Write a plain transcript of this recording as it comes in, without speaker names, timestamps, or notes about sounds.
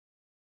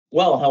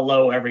Well,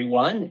 hello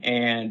everyone,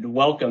 and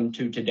welcome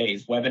to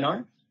today's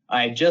webinar.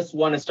 I just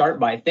want to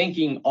start by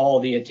thanking all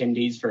the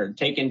attendees for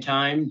taking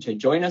time to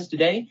join us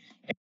today.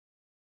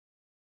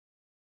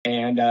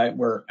 And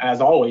as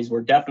always,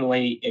 we're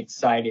definitely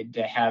excited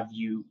to have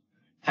you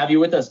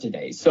with us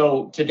today.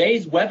 So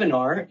today's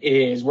webinar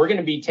is we're going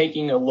to be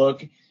taking a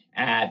look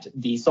at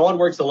the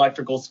SolidWorks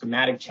Electrical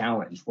Schematic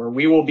Challenge, where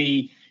we will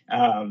be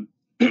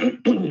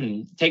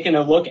taking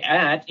a look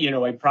at,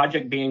 a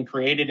project being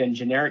created in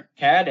generic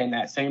CAD and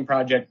that same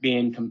project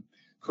being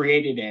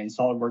created in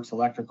SolidWorks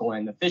Electrical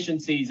and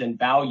efficiencies and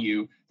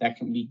value that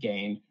can be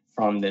gained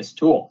from this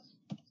tool.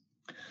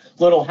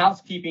 Little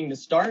housekeeping to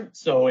start.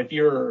 So if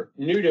you're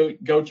new to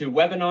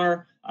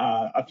GoToWebinar,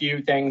 a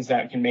few things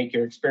that can make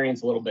your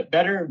experience a little bit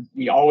better.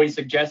 We always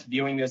suggest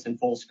viewing this in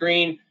full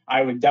screen.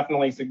 I would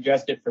definitely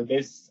suggest it for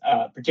this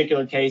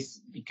particular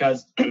case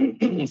because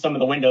some of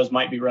the windows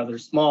might be rather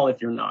small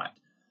if you're not.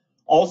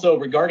 Also,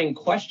 regarding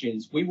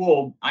questions,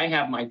 I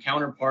have my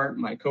counterpart,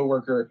 my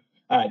coworker,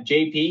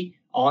 JP,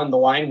 on the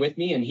line with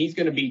me, and he's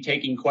going to be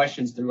taking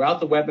questions throughout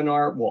the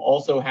webinar. We'll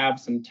also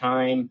have some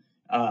time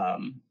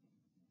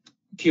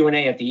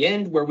Q&A at the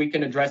end where we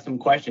can address some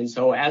questions.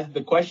 So as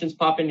the questions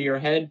pop into your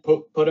head,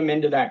 put them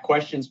into that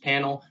questions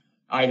panel.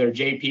 Either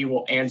JP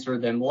will answer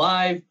them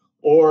live,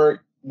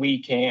 or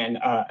we can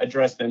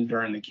address them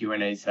during the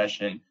Q&A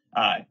session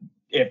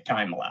if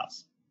time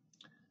allows.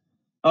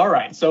 All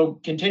right, so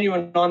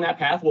continuing on that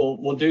path,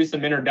 we'll do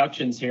some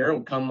introductions here.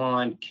 We'll come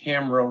on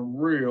camera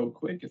real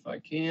quick if I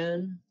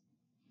can.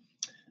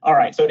 All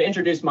right, so to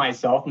introduce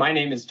myself, my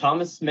name is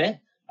Thomas Smith.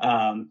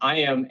 I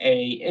am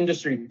a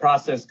industry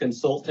process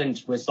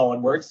consultant with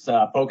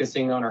SolidWorks,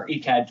 focusing on our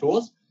ECAD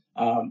tools.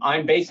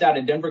 I'm based out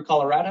of Denver,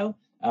 Colorado,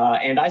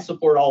 and I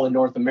support all of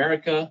North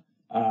America.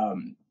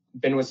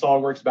 Been with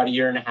SolidWorks about 1.5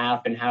 years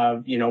and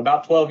have,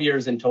 about 12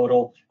 years in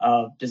total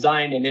of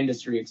design and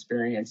industry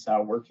experience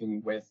working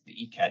with the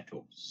ECAD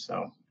tools.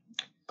 So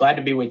glad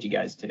to be with you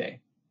guys today.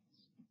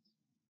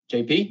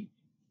 JP?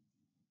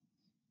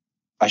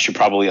 I should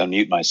probably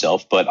unmute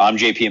myself, but I'm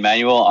JP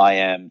Emanuel. I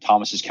am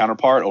Thomas's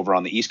counterpart over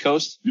on the East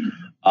Coast.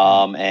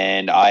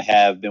 And I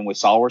have been with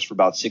SolidWorks for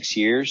about 6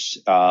 years,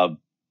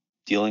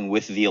 dealing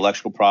with the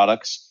electrical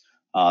products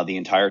the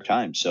entire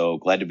time. So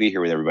glad to be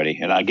here with everybody.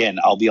 And again,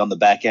 I'll be on the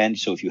back end.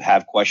 So if you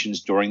have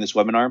questions during this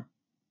webinar,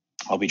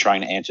 I'll be trying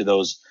to answer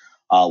those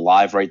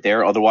live right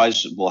there.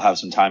 Otherwise, we'll have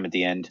some time at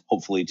the end,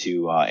 hopefully,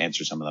 to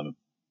answer some of them.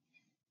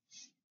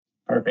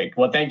 Perfect.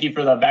 Well, thank you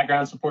for the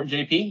background support,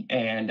 JP.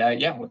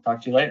 And yeah, we'll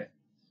talk to you later.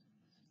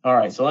 All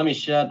right, so let me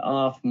shut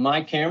off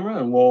my camera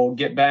and we'll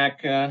get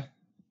back to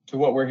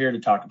what we're here to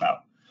talk about.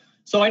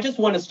 So I just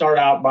want to start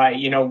out by,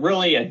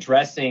 really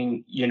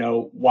addressing,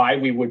 why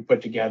we would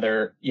put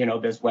together,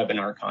 this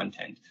webinar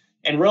content.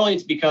 And really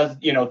it's because,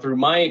 through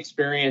my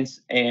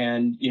experience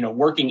and,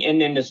 working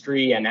in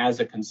industry and as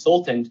a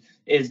consultant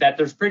is that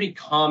there's pretty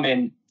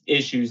common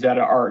issues that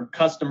our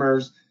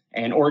customers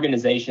and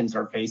organizations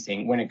are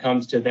facing when it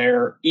comes to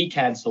their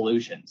ECAD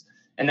solutions.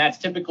 And that's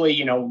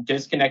typically,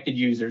 disconnected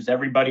users.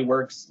 Everybody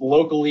works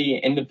locally,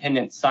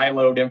 independent,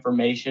 siloed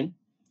information,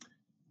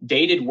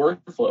 dated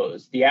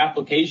workflows. The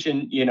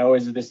application,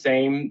 is the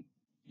same,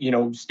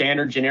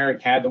 standard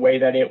generic CAD the way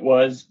that it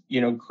was,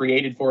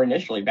 created for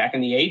initially back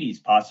in the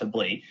 80s,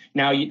 possibly.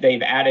 Now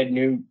they've added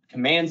new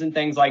commands and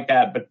things like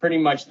that, but pretty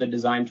much the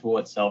design tool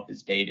itself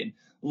is dated,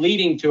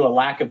 leading to a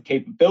lack of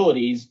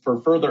capabilities for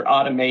further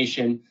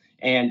automation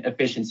and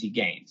efficiency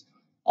gains.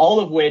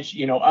 All of which,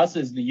 us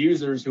as the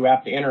users who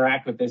have to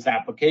interact with this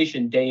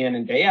application day in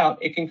and day out,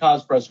 it can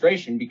cause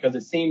frustration because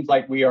it seems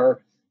like we are,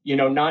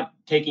 not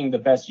taking the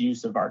best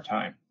use of our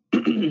time.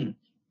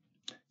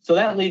 So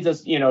that leads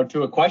us,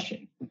 to a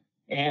question.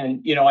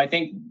 And, I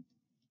think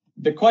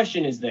the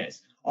question is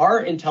this: are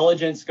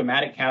intelligent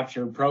schematic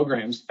capture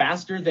programs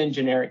faster than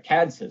generic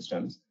CAD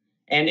systems?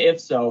 And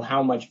if so,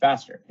 how much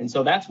faster? And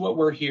so that's what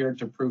we're here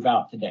to prove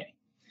out today.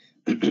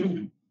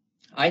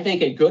 I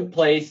think a good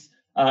place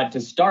to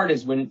start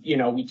is when,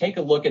 we take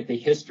a look at the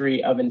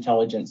history of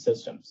intelligent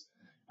systems.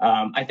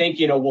 I think,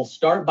 we'll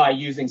start by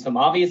using some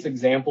obvious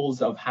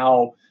examples of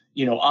how,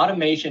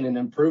 automation and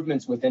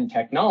improvements within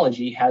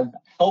technology have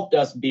helped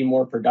us be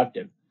more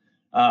productive.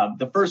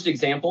 The first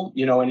example,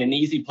 and an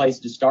easy place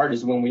to start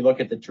is when we look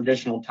at the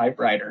traditional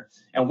typewriter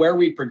and where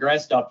we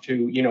progressed up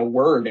to,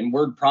 Word and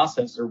word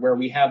processor, where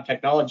we have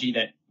technology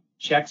that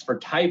checks for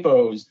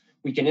typos.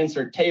 We can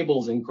insert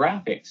tables and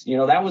graphics.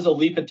 That was a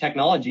leap of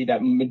technology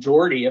that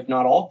majority, if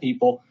not all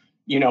people,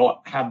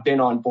 have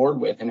been on board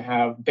with and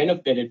have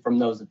benefited from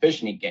those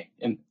efficiency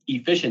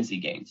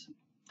gains.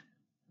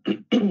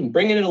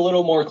 Bringing it a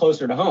little more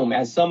closer to home,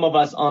 as some of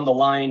us on the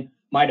line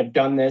might have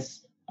done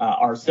this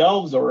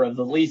ourselves or have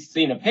at least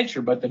seen a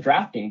picture, but the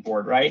drafting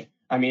board, right?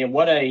 I mean,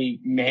 what a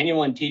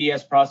manual and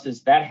tedious process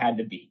that had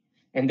to be.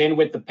 And then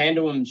with the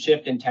pendulum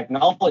shift in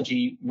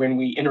technology, when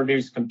we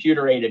introduced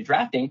computer-aided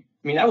drafting,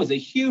 I mean, that was a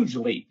huge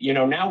leap.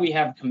 Now we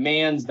have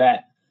commands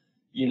that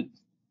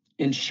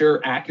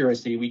ensure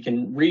accuracy. We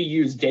can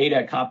reuse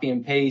data, copy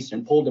and paste,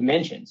 and pull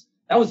dimensions.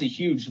 That was a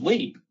huge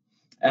leap.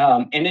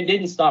 And it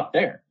didn't stop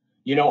there.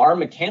 you know, our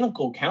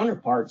mechanical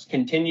counterparts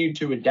continued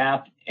to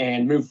adapt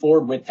and move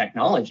forward with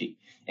technology.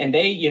 And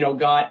they, you know,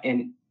 got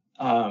and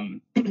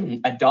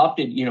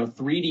adopted, you know,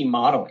 3D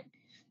modeling.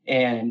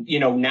 And, you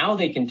know, now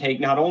they can take,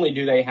 not only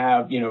do they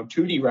have, you know,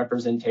 2D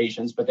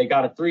representations, but they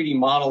got a 3D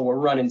model. We're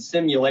running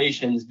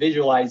simulations,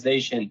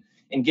 visualization,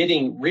 and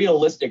getting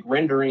realistic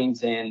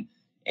renderings and,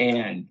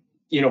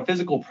 you know,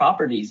 physical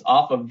properties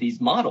off of these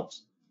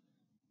models.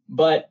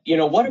 But, you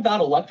know, what about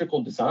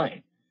electrical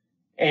design?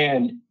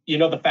 And, you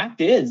know, the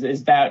fact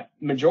is that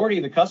majority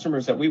of the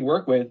customers that we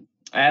work with,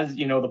 as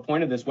you know, the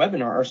point of this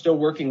webinar, are still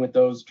working with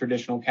those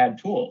traditional CAD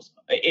tools.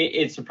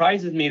 It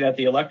surprises me that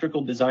the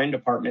electrical design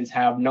departments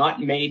have not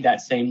made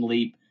that same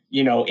leap,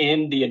 you know,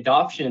 in the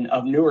adoption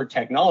of newer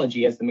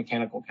technology as the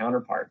mechanical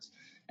counterparts.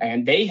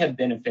 And they have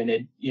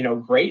benefited, you know,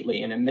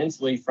 greatly and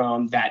immensely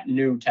from that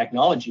new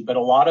technology. But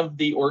a lot of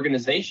the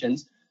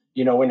organizations,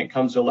 you know, when it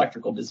comes to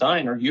electrical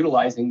design, are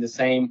utilizing the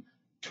same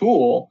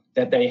tool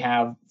that they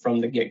have from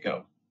the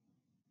get-go.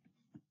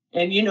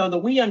 And, you know,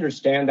 we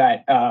understand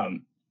that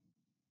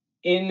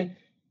in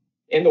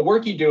the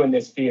work you do in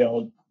this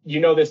field, you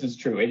know this is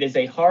true. It is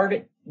a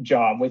hard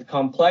job with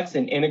complex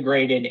and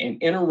integrated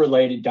and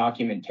interrelated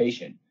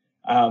documentation.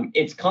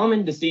 It's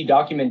common to see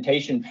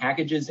documentation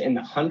packages in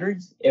the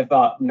hundreds, if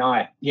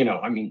not, you know,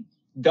 I mean,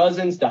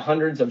 dozens to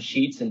hundreds of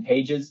sheets and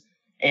pages.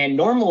 And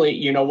normally,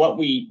 you know, what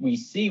we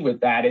see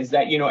with that is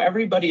that, you know,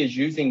 everybody is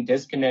using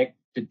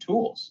disconnected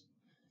tools.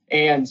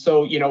 And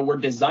so, you know, we're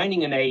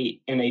designing in a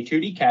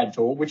 2D CAD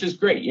tool, which is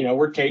great. You know,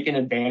 we're taking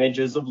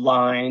advantages of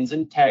lines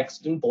and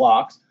text and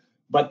blocks,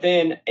 but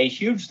then a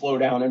huge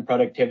slowdown in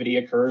productivity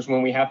occurs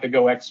when we have to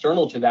go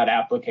external to that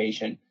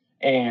application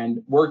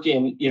and work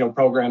in, you know,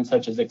 programs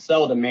such as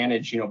Excel to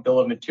manage, you know, bill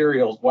of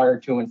materials, wire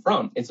to and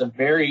from. It's a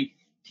very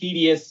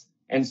tedious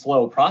and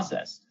slow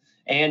process,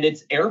 and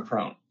it's error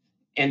prone.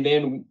 And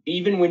then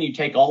even when you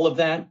take all of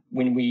that,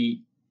 when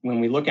we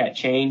look at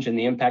change and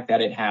the impact that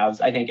it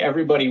has, I think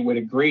everybody would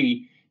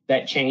agree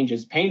that change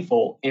is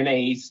painful in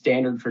a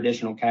standard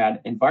traditional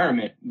CAD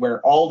environment where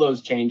all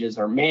those changes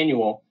are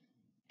manual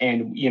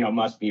and, you know,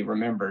 must be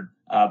remembered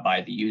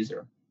by the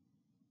user.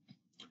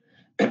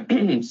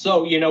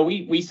 So, you know,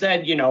 we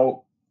said, you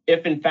know,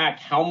 if in fact,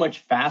 how much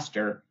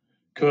faster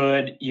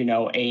could, you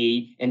know,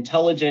 a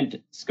intelligent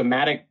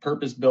schematic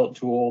purpose-built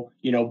tool,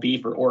 you know,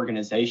 be for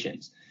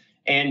organizations?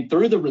 And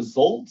through the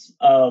results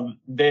of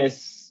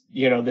this,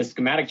 you know, this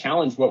schematic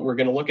challenge, what we're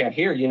going to look at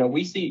here, you know,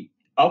 we see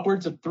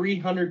upwards of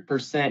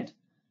 300%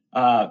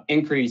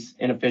 increase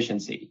in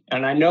efficiency.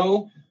 And I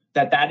know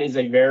that that is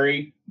a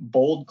very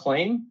bold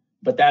claim,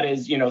 but that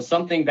is, you know,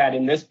 something that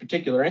in this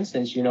particular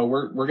instance, you know,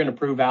 we're going to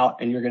prove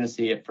out and you're going to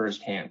see it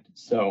firsthand.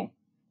 So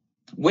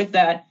with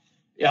that,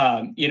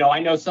 you know, I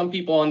know some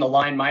people on the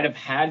line might have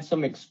had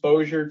some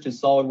exposure to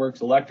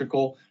SolidWorks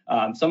Electrical.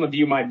 Some of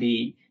you might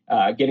be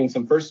getting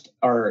some first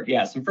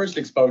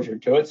exposure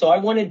to it. So I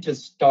wanted to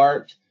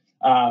start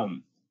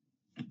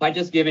by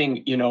just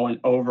giving, you know,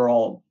 an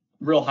overall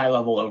real high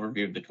level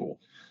overview of the tool.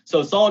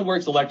 So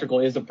SolidWorks Electrical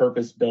is a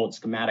purpose-built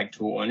schematic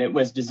tool, and it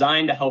was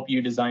designed to help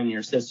you design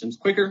your systems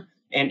quicker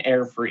and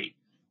error-free.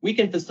 We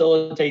can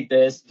facilitate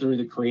this through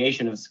the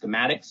creation of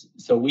schematics.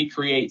 So we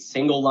create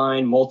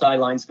single-line,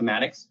 multi-line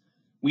schematics.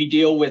 We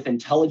deal with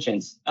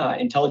intelligent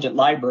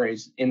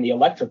libraries in the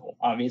electrical.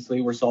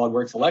 Obviously, we're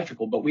SolidWorks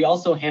Electrical, but we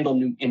also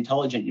handle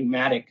intelligent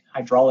pneumatic,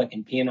 hydraulic,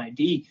 and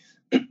P&ID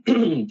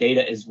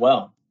data as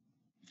well.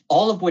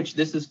 All of which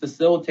this is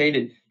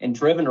facilitated and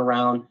driven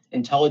around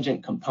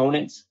intelligent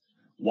components,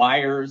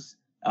 wires,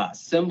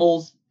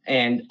 symbols,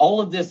 and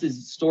all of this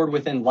is stored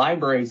within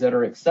libraries that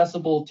are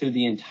accessible to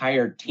the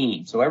entire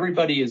team. So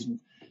everybody is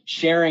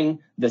sharing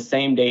the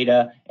same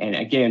data and,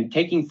 again,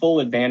 taking full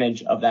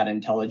advantage of that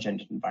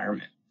intelligent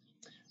environment.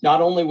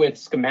 Not only with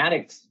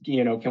schematics,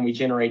 you know, can we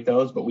generate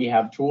those, but we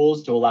have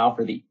tools to allow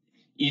for the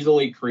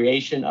easily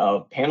creation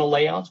of panel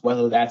layouts,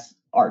 whether that's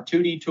our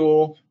 2D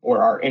tool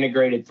or our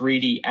integrated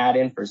 3D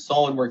add-in for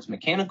SolidWorks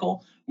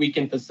Mechanical. We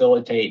can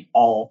facilitate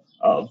all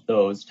of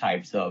those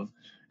types of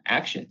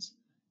actions.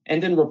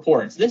 And then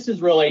reports. This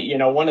is really, you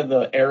know, one of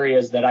the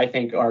areas that I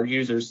think our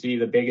users see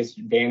the biggest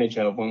advantage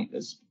of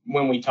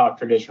when we talk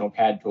traditional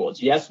CAD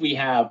tools. Yes, we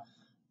have,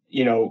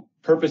 you know,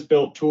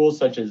 purpose-built tools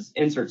such as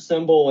insert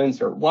symbol,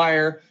 insert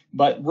wire,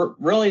 but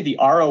really the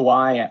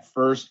ROI at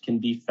first can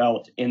be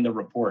felt in the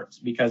reports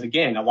because,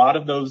 again, a lot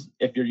of those,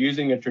 if you're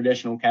using a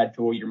traditional CAD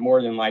tool, you're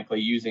more than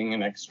likely using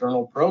an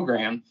external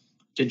program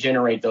to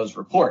generate those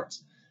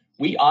reports.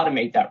 We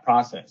automate that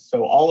process.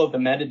 So all of the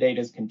metadata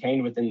is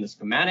contained within the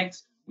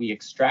schematics. We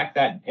extract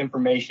that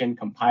information,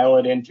 compile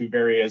it into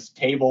various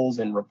tables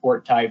and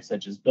report types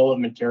such as bill of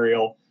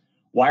material,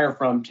 wire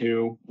from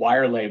to,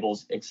 wire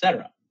labels,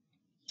 etc.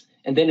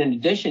 And then in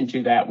addition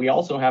to that, we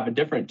also have a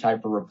different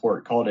type of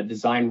report called a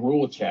design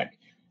rule check.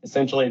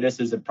 Essentially, this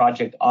is a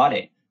project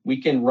audit.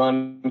 We can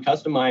run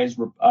customized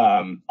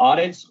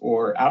audits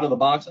or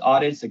out-of-the-box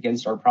audits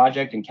against our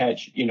project and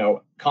catch, you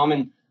know,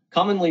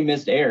 commonly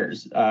missed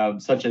errors,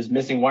 such as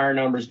missing wire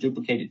numbers,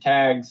 duplicated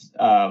tags,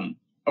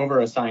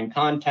 over-assigned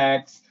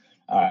contacts,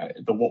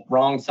 the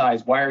wrong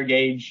size wire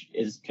gauge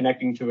is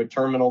connecting to a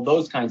terminal.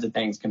 Those kinds of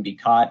things can be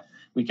caught.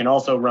 We can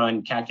also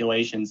run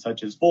calculations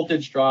such as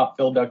voltage drop,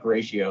 fill duct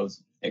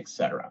ratios,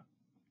 etc.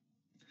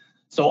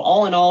 So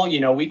all in all,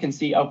 we can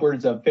see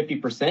upwards of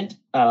 50%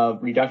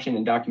 of reduction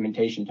in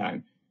documentation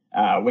time,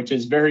 which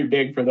is very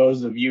big for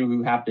those of you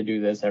who have to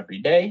do this every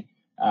day.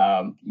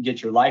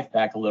 Get your life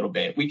back a little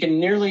bit. We can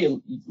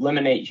nearly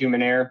eliminate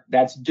human error.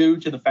 That's due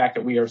to the fact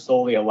that we are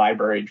solely a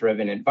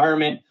library-driven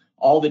environment.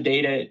 All the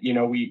data,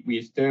 we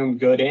assume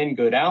good in,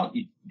 good out.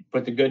 You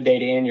put the good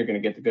data in, you're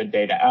going to get the good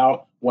data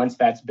out. Once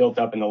that's built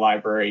up in the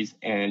libraries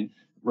and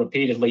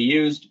repeatedly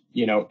used,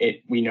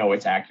 we know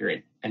it's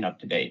accurate and up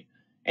to date.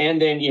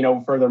 And then,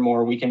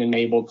 furthermore, we can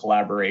enable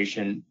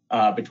collaboration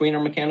between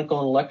our mechanical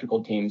and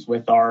electrical teams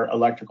with our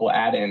electrical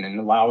add-in and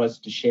allow us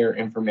to share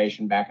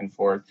information back and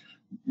forth,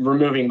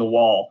 removing the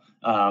wall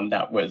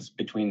that was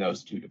between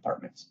those two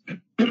departments.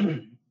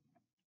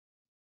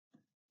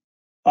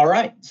 All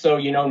right, so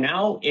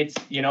now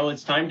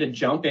it's time to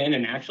jump in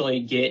and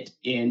actually get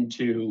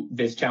into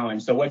this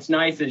challenge. So what's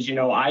nice is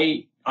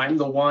I'm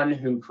the one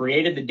who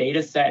created the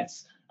data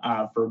sets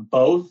for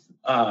both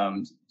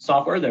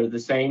software. They're the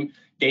same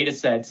data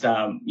sets.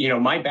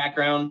 My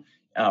background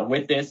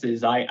with this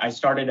is I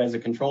started as a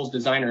controls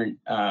designer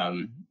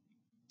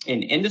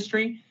in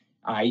industry.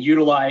 I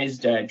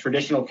utilized a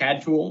traditional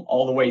CAD tool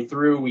all the way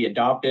through. We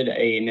adopted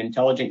an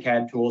intelligent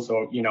CAD tool,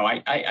 so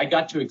I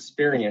got to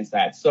experience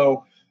that.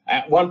 So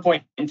at one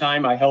point in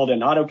time, I held an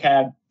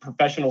AutoCAD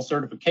professional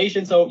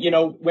certification. So,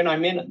 when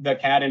I'm in the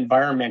CAD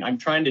environment, I'm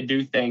trying to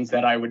do things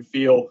that I would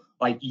feel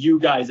like you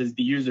guys as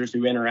the users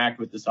who interact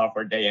with the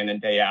software day in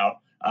and day out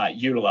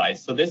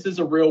utilize. So this is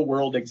a real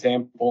world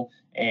example,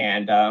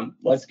 and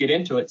let's get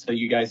into it so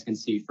you guys can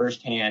see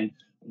firsthand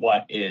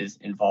what is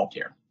involved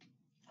here.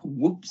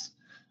 Whoops.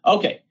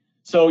 Okay,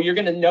 so you're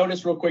going to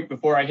notice real quick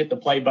before I hit the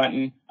play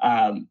button,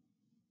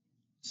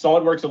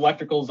 SolidWorks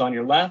Electrical is on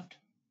your left.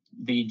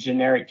 The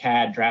generic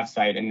CAD draft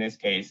site in this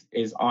case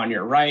is on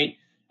your right.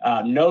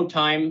 No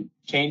time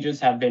changes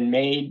have been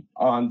made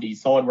on the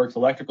SolidWorks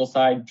Electrical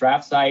side.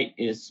 Draft site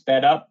is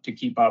sped up to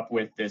keep up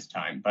with this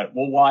time, but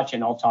we'll watch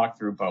and I'll talk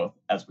through both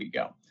as we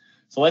go.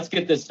 So let's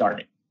get this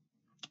started.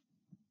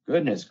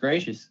 Goodness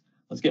gracious.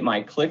 Let's get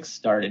my clicks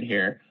started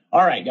here.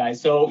 All right,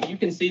 guys, so you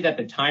can see that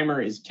the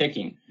timer is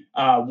ticking.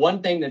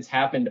 One thing that's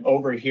happened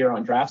over here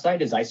on draft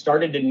site is I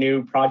started a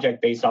new project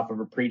based off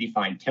of a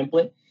predefined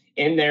template.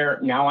 In there,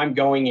 now I'm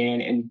going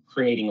in and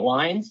creating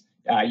lines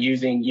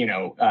using,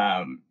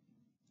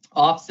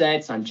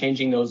 offsets. I'm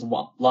changing those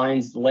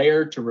lines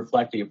layer to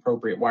reflect the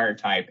appropriate wire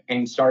type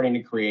and starting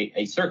to create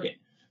a circuit.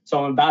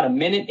 So I'm about a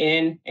minute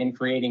in and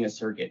creating a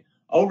circuit.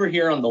 Over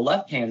here on the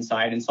left-hand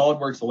side in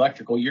SolidWorks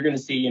Electrical, you're going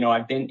to see,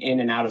 I've been in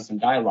and out of some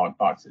dialog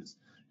boxes.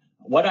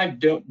 What I've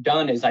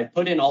done is I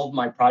put in all of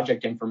my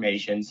project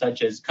information,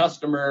 such as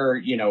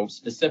customer,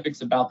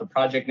 specifics about the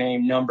project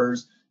name,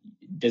 numbers,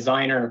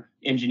 designer,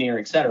 engineer,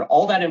 etc.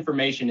 All that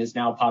information is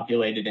now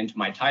populated into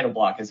my title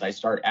block as I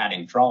start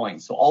adding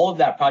drawings. So all of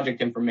that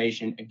project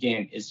information,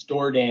 again, is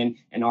stored in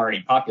and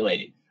already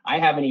populated. I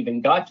haven't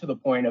even got to the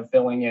point of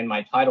filling in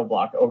my title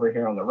block over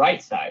here on the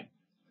right side.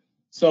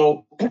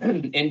 So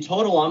in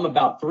total, I'm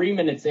about 3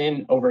 minutes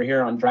in over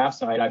here on draft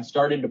side. I've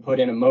started to put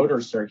in a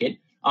motor circuit.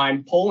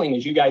 I'm pulling,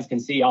 as you guys can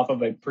see, off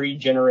of a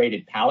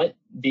pre-generated palette.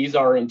 These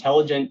are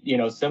intelligent,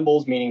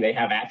 symbols, meaning they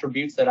have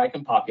attributes that I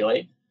can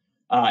populate.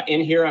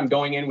 In here, I'm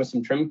going in with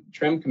some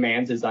trim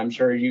commands, as I'm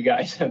sure you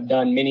guys have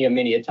done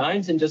many a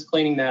times, and just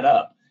cleaning that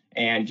up.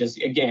 And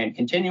just, again,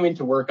 continuing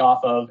to work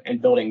off of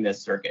and building this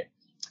circuit.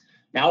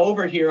 Now,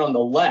 over here on the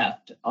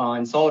left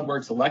on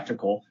SolidWorks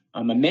Electrical,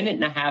 I'm a minute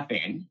and a half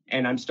in,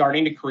 and I'm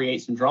starting to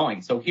create some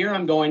drawings. So here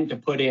I'm going to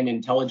put in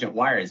intelligent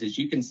wires. As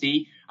you can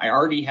see, I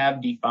already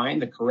have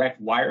defined the correct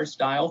wire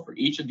style for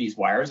each of these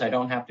wires. I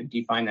don't have to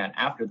define that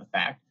after the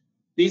fact.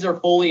 These are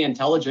fully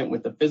intelligent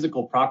with the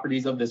physical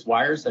properties of this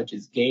wire, such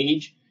as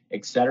gauge,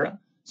 etc.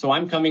 So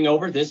I'm coming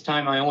over. This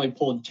time I only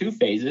pulled 2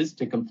 phases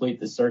to complete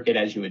the circuit,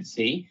 as you would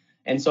see.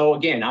 And so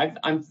again,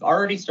 I've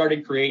already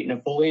started creating a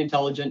fully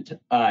intelligent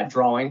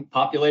drawing,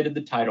 populated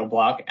the title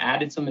block,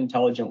 added some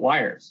intelligent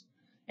wires,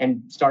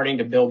 and starting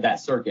to build that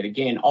circuit.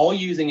 Again, all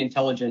using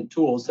intelligent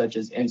tools such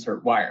as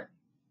insert wire.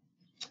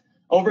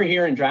 Over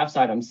here in draft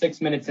side, I'm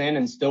 6 minutes in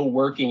and still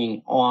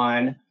working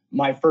on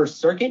my first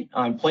circuit.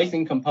 I'm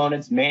placing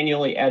components,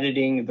 manually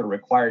editing the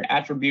required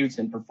attributes,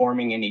 and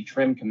performing any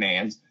trim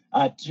commands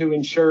to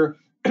ensure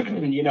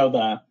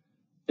the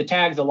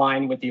tags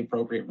align with the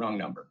appropriate rung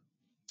number.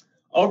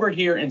 Over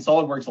here in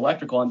SolidWorks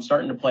Electrical, I'm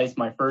starting to place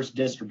my first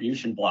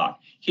distribution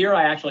block. Here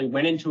I actually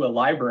went into a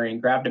library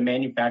and grabbed a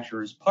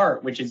manufacturer's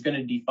part, which is going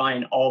to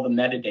define all the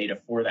metadata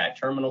for that,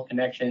 terminal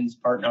connections,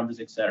 part numbers,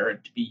 etc.,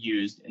 to be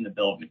used in the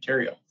bill of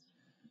material.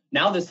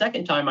 Now the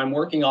second time I'm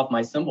working off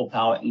my symbol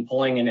palette and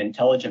pulling an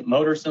intelligent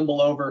motor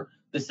symbol over,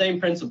 the same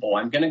principle.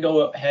 I'm going to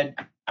go ahead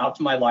out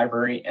to my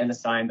library and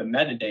assign the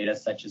metadata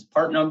such as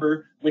part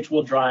number, which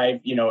will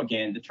drive,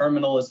 again, the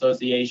terminal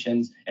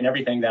associations and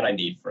everything that I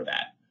need for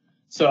that.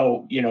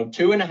 So,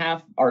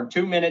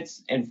 2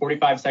 minutes and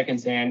 45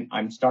 seconds in,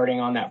 I'm starting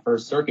on that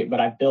first circuit, but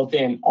I've built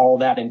in all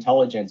that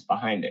intelligence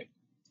behind it.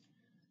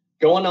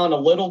 Going on a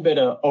little bit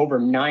of over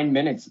 9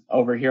 minutes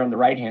over here on the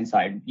right-hand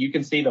side, you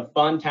can see the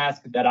fun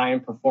task that I am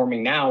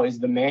performing now is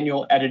the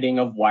manual editing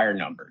of wire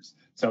numbers.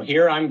 So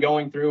here I'm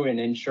going through and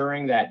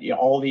ensuring that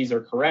all these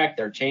are correct.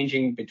 They're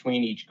changing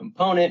between each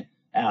component,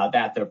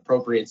 that the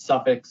appropriate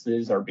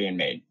suffixes are being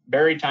made.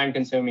 Very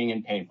time-consuming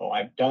and painful.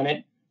 I've done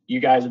it. You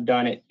guys have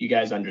done it. You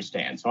guys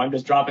understand. So I'm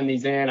just dropping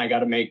these in. I got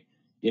to make,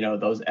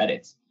 those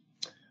edits.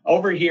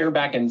 Over here,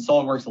 back in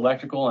SolidWorks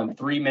Electrical, I'm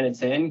 3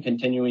 minutes in,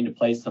 continuing to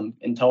place some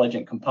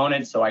intelligent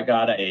components. So I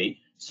got a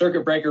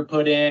circuit breaker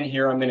put in.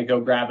 Here I'm going to go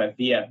grab a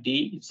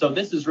VFD. So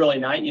this is really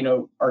nice, You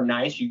know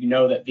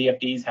that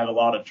VFDs have a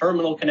lot of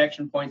terminal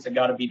connection points that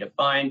got to be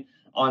defined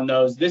on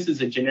those. This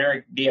is a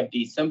generic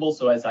VFD symbol.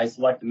 So as I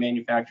select the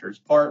manufacturer's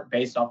part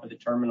based off of the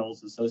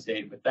terminals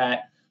associated with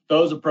that,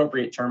 those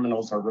appropriate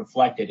terminals are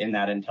reflected in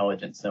that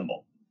intelligent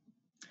symbol.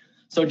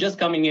 So just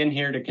coming in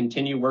here to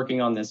continue working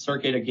on this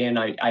circuit, again,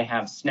 I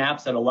have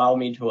snaps that allow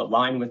me to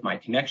align with my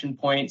connection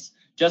points,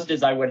 just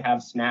as I would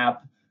have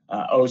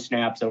O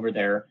snaps over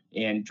there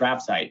in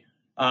DraftSight.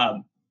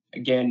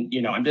 Again,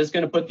 I'm just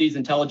going to put these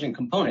intelligent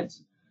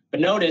components.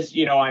 But notice,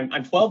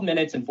 I'm 12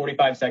 minutes and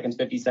 45 seconds,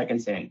 50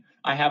 seconds in.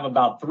 I have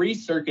about 3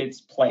 circuits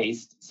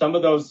placed. Some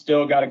of those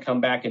still got to come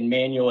back and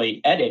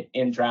manually edit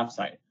in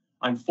DraftSight.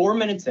 I'm 4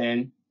 minutes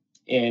in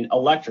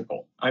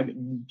electrical.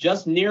 I'm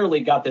just nearly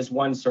got this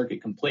one circuit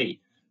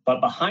complete. But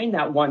behind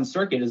that one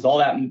circuit is all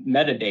that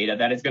metadata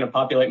that is going to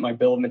populate my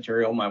bill of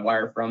material, my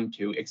wire from,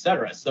 to,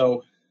 etc.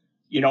 So,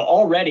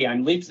 already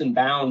I'm leaps and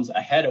bounds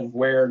ahead of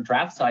where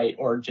DraftSight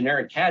or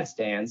generic CAD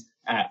stands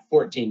at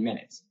 14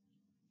 minutes.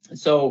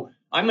 So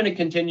I'm going to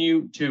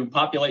continue to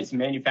populate some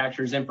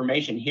manufacturer's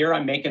information. Here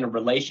I'm making a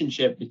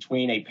relationship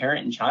between a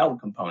parent and child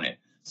component.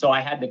 So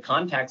I had the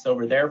contacts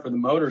over there for the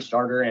motor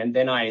starter, and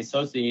then I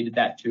associated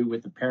that too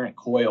with the parent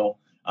coil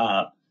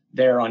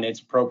there on its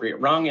appropriate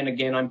rung. And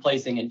again, I'm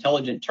placing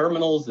intelligent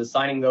terminals,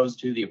 assigning those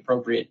to the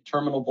appropriate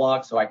terminal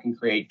block so I can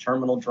create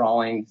terminal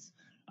drawings,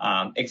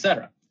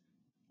 etc.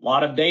 A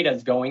lot of data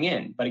is going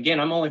in. But again,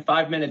 I'm only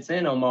 5 minutes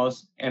in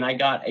almost, and I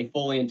got a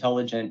fully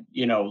intelligent,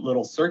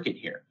 little circuit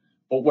here.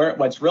 But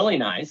what's really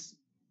nice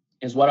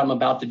is what I'm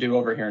about to do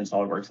over here in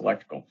SolidWorks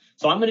Electrical.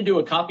 So I'm going to do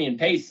a copy and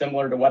paste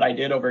similar to what I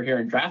did over here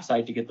in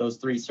DraftSight to get those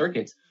 3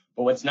 circuits.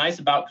 But what's nice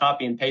about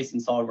copy and paste in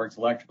SolidWorks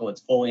Electrical,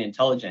 it's fully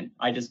intelligent.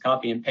 I just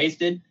copy and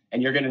pasted,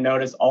 and you're going to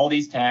notice all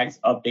these tags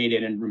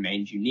updated and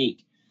remained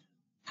unique.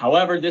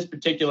 However, this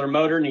particular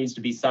motor needs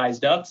to be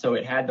sized up, so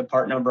it had the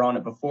part number on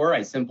it before.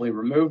 I simply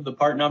removed the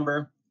part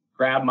number,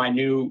 grab my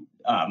new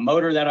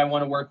motor that I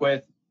want to work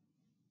with,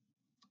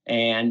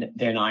 and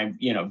then I,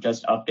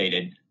 just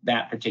updated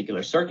that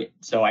particular circuit.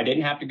 So I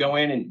didn't have to go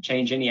in and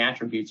change any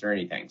attributes or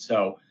anything.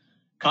 So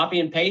copy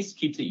and paste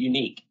keeps it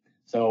unique.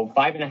 So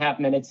 5.5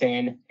 minutes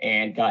in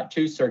and got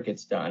 2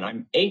 circuits done.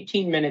 I'm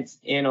 18 minutes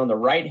in on the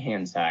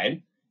right-hand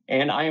side,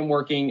 and I am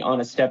working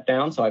on a step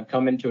down. So I've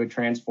come into a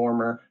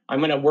transformer. I'm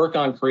going to work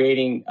on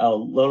creating a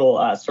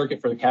little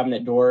circuit for the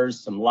cabinet doors,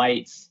 some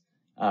lights,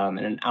 and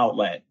an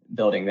outlet,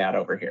 building that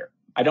over here.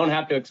 I don't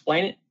have to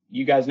explain it.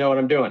 You guys know what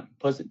I'm doing.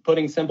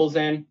 Putting symbols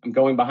in, I'm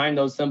going behind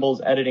those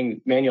symbols,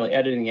 manually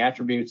editing the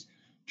attributes,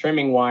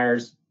 trimming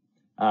wires,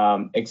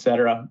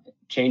 etc.,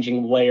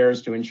 changing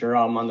layers to ensure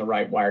I'm on the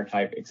right wire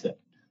type,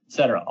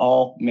 etc.,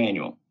 all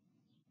manual.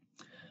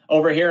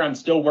 Over here, I'm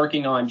still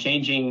working on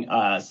changing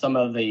some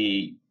of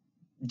the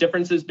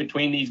differences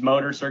between these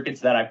motor circuits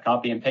that I've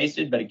copy and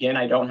pasted, but again,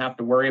 I don't have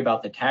to worry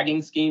about the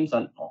tagging schemes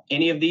on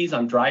any of these.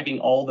 I'm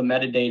driving all the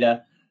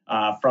metadata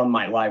from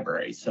my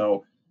library.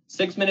 So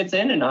 6 minutes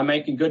in and I'm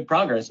making good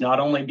progress, not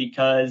only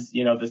because,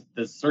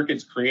 the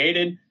circuit's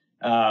created,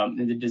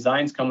 and the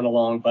design's coming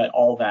along, but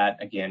all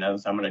that, again,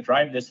 as I'm going to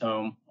drive this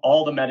home,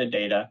 all the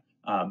metadata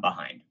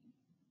behind.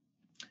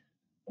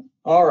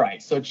 All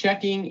right, so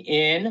checking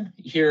in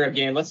here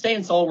again, let's stay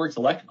in SolidWorks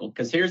Electrical,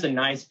 because here's a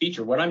nice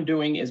feature. What I'm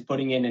doing is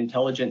putting in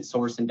intelligent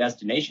source and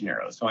destination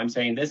arrows. So I'm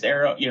saying this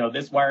arrow,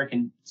 this wire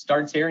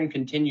starts here and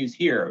continues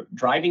here,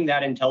 driving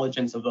that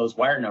intelligence of those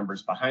wire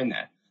numbers behind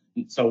that.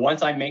 So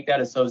once I make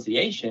that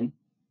association,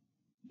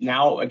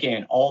 now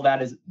again, all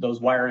that is, those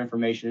wire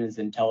information is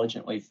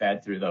intelligently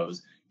fed through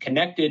those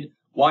connected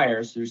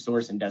wires through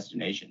source and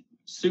destination.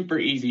 Super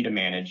easy to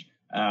manage.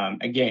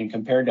 Again,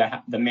 compared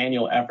to the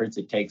manual efforts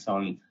it takes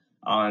on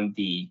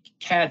the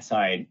CAD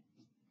side,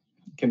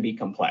 can be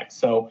complex.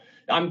 So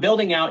I'm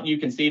building out, you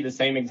can see the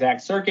same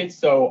exact circuits.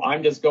 So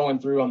I'm just going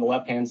through on the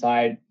left-hand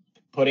side,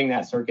 putting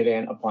that circuit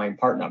in, applying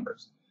part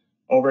numbers.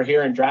 Over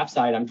here in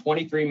DraftSight, I'm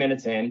 23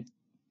 minutes in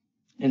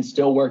and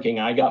still working.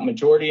 I got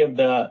majority of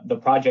the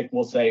project,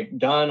 we'll say,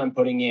 done. I'm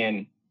putting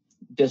in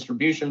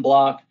distribution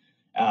block,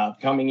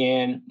 coming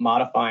in,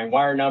 modifying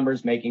wire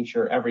numbers, making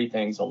sure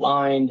everything's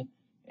aligned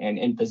and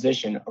in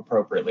position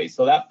appropriately.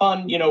 So that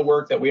fun,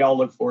 work that we all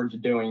look forward to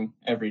doing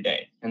every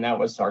day. And that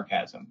was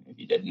sarcasm, if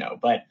you didn't know.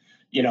 But,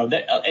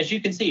 as you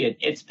can see,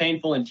 it's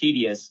painful and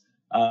tedious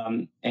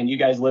and you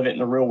guys live it in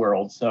the real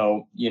world,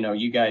 so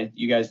you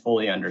guys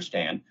fully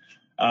understand.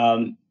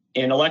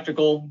 In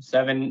electrical,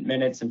 7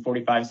 minutes and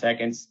 45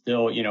 seconds,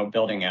 still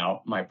building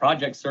out my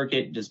project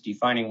circuit, just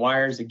defining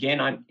wires. Again,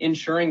 I'm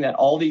ensuring that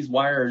all these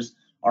wires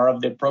are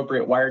of the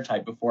appropriate wire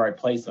type before I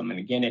place them. And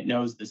again, it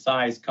knows the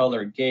size,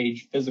 color,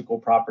 gauge, physical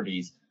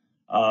properties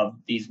of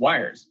these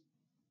wires.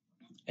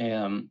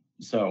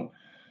 So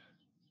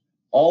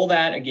all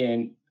that,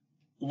 again,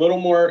 a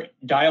little more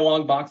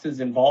dialog boxes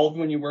involved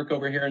when you work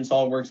over here in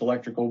SolidWorks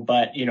Electrical,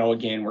 but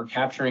again, we're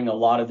capturing a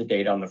lot of the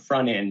data on the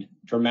front end,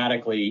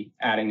 dramatically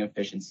adding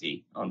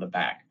efficiency on the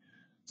back.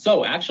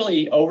 So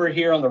actually over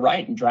here on the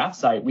right in draft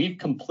site, we've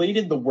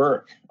completed the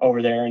work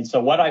over there. And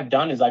so what I've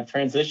done is I've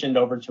transitioned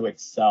over to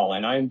Excel,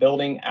 and I'm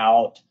building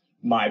out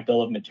my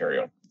bill of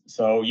material.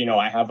 So,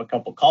 I have a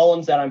couple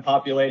columns that I'm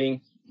populating,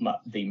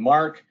 the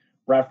mark,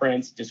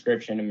 reference,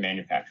 description, and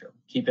manufacturer.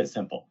 Keep it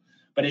simple.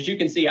 But as you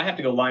can see, I have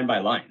to go line by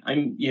line.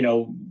 I'm,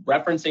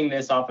 referencing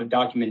this off of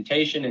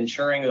documentation,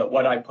 ensuring that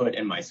what I put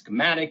in my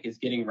schematic is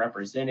getting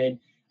represented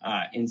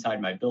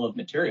inside my bill of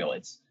material.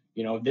 It's,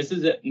 this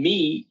is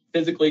me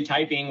physically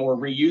typing or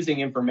reusing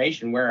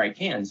information where I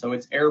can. So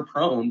it's error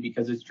prone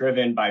because it's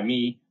driven by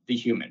me, the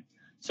human.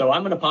 So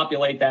I'm going to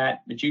populate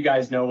that, but you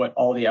guys know what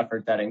all the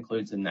effort that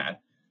includes in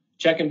that.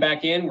 Checking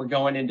back in, we're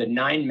going into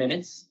 9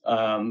 minutes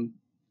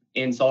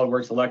in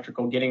SolidWorks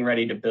Electrical, getting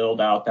ready to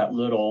build out that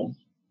little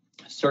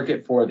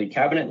circuit for the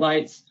cabinet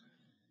lights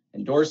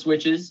and door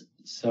switches.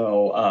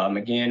 So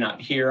again,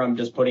 here I'm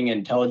just putting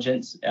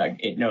intelligence.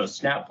 It knows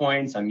snap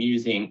points. I'm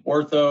using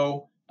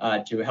ortho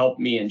to help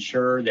me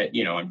ensure that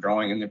I'm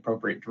drawing in the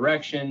appropriate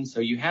direction.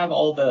 So you have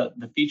all the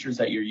features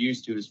that you're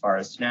used to as far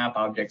as snap,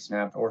 object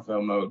snap,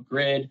 ortho mode,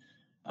 grid,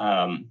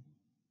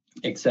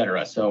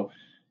 etc. So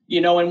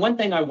and one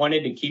thing I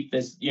wanted to keep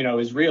this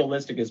as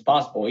realistic as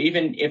possible,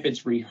 even if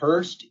it's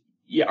rehearsed,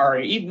 or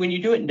even when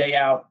you do it in day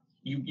out,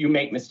 you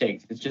make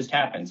mistakes. It just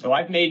happens. So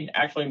I've made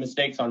actually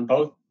mistakes on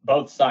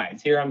both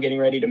sides. Here I'm getting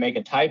ready to make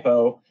a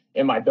typo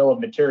in my bill of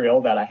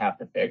material that I have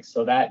to fix.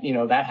 So that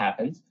that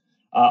happens.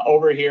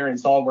 Over here in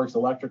SolidWorks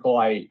Electrical,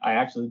 I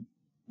actually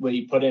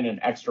put in an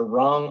extra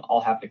rung.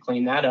 I'll have to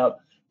clean that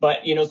up.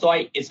 But so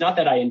it's not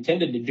that I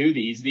intended to do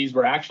these. These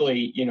were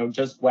actually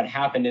just what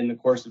happened in the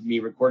course of me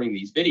recording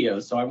these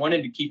videos. So I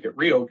wanted to keep it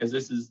real because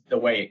this is the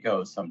way it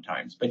goes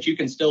sometimes. But you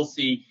can still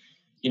see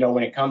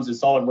when it comes to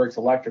SolidWorks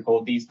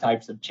Electrical, these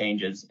types of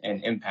changes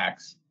and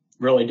impacts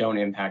really don't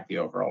impact the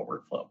overall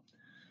workflow.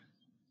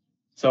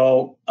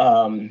 So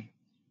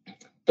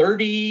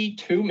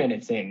 32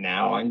 minutes in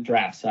now on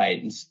draft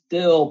site and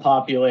still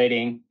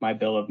populating my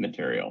bill of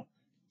material.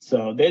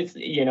 So this,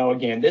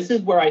 again, this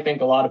is where I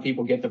think a lot of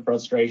people get the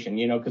frustration,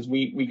 because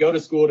we go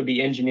to school to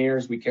be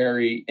engineers, we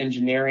carry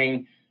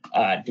engineering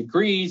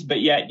degrees,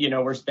 but yet,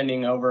 we're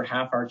spending over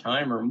half our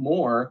time or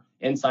more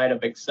inside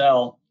of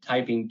Excel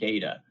typing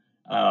data.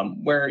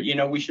 Where,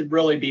 we should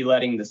really be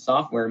letting the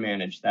software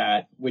manage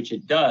that, which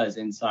it does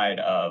inside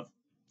of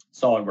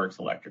SolidWorks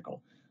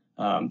Electrical.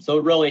 So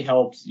it really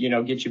helps,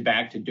 get you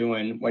back to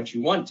doing what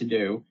you want to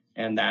do,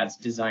 and that's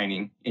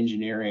designing,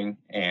 engineering,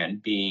 and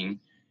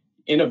being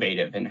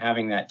innovative and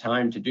having that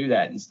time to do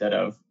that instead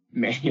of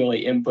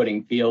manually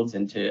inputting fields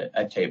into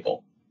a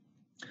table.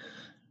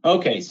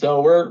 Okay,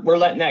 so we're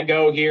letting that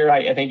go here.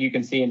 I think you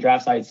can see in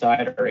draft site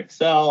or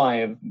Excel, I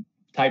have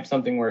type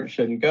something where it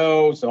shouldn't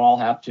go, so I'll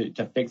have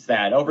to fix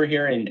that. Over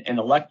here in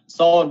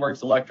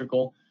SolidWorks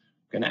Electrical,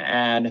 I'm going to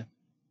add a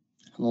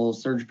little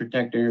surge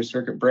protector,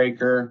 circuit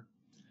breaker,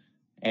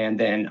 and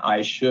then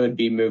I should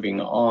be moving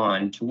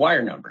on to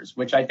wire numbers,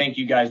 which I think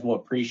you guys will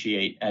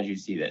appreciate as you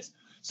see this.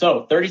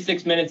 So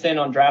 36 minutes in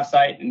on draft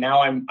site, and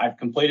now I've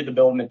completed the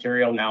bill of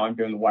material. Now I'm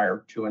doing the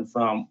wire to and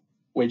from,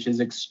 which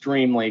is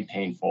extremely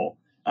painful.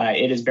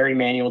 It is very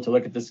manual to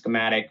look at the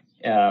schematic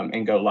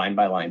and go line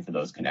by line for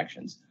those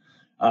connections.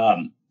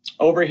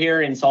 Over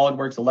here in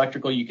SolidWorks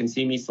Electrical, you can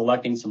see me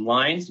selecting some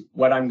lines.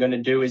 What I'm going to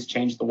do is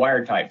change the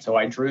wire type. So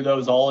I drew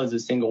those all as a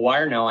single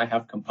wire. Now I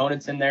have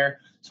components in there.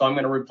 So I'm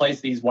going to replace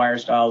these wire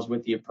styles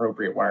with the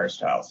appropriate wire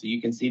style. So you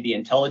can see the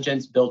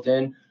intelligence built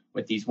in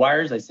with these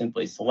wires. I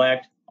simply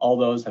select. All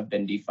those have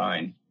been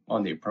defined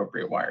on the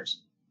appropriate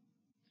wires.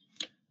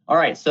 All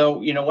right, so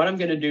what I'm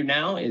going to do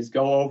now is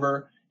go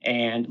over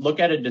and look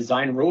at a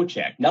design rule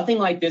check. Nothing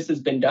like this has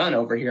been done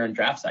over here on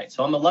draft site.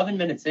 So I'm 11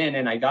 minutes in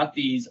and I got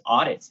these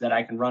audits that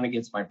I can run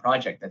against my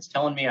project that's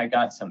telling me I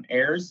got some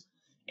errors,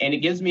 and it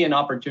gives me an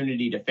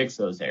opportunity to fix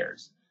those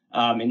errors.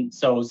 And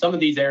so some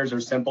of these errors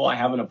are simple. I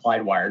haven't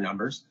applied wire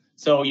numbers.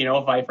 So,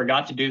 if I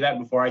forgot to do that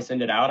before I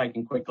send it out, I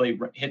can quickly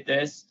hit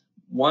this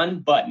one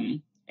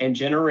button and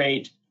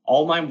generate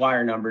all my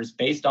wire numbers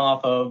based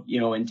off of,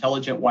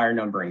 intelligent wire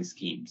numbering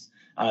schemes.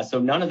 So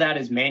none of that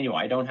is manual.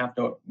 I don't have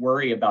to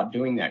worry about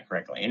doing that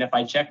correctly. And if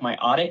I check my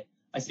audit,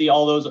 I see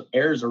all those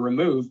errors are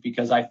removed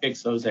because I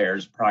fixed those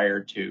errors prior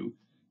to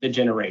the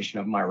generation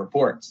of my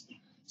reports.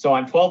 So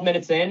I'm 12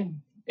 minutes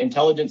in,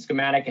 intelligent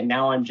schematic, and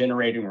now I'm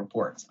generating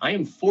reports. I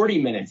am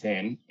 40 minutes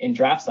in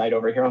draft site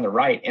over here on the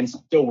right and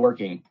still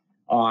working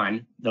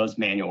on those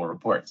manual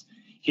reports.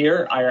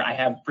 Here, I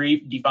have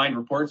pre-defined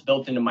reports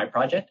built into my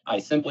project. I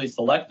simply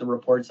select the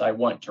reports I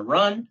want to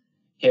run,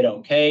 hit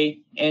OK,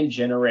 and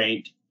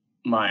generate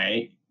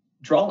my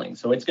drawings.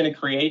 So it's going to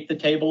create the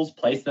tables,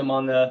 place them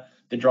on the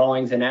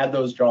drawings, and add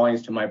those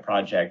drawings to my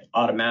project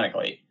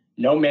automatically.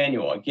 No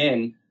manual.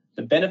 Again,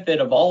 the benefit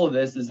of all of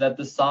this is that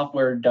the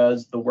software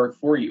does the work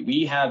for you.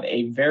 We have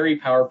a very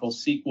powerful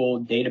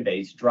SQL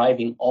database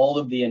driving all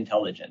of the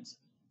intelligence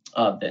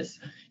of this.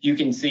 You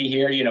can see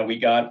here, we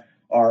got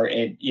our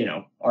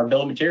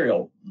bill of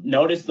material.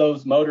 Notice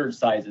those motor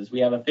sizes.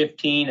 We have a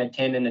 15, a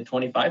 10, and a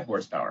 25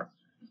 horsepower.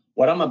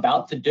 What I'm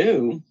about to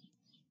do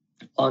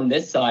on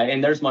this side,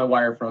 and there's my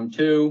wire from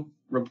to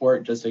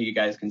report, just so you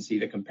guys can see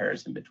the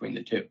comparison between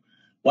the two.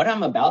 What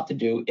I'm about to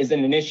do is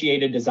an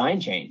initiate a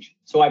design change.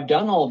 So I've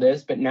done all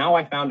this, but now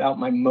I found out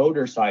my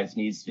motor size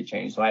needs to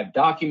change. So I have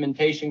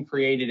documentation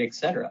created,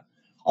 etc.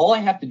 All I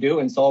have to do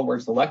in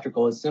SolidWorks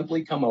Electrical is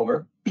simply come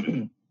over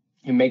and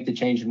make the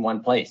change in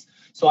one place.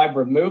 So I've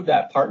removed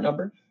that part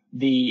number.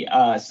 The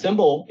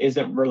symbol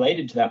isn't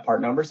related to that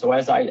part number. So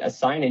as I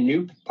assign a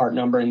new part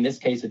number, in this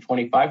case, a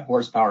 25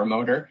 horsepower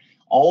motor,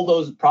 all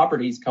those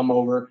properties come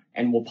over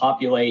and will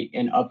populate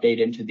and update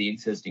into the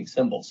existing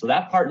symbol. So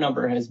that part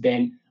number has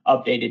been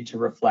updated to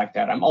reflect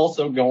that. I'm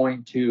also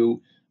going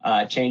to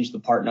change the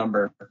part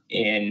number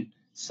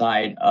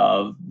inside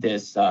of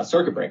this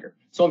circuit breaker.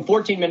 So I'm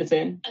 14 minutes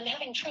in. I'm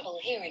having trouble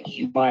hearing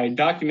you. My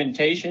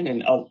documentation,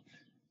 and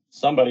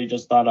somebody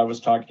just thought I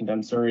was talking to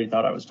him. Sorry,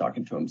 thought I was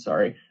talking to him.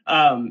 Sorry.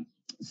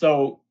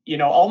 So,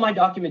 all my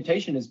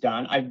documentation is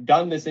done. I've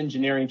done this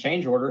engineering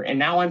change order, and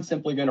now I'm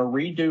simply going to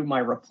redo my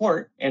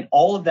report, and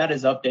all of that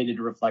is updated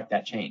to reflect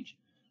that change.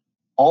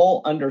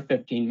 All under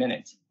 15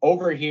 minutes.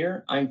 Over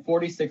here, I'm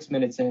 46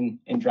 minutes in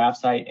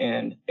DraftSight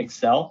and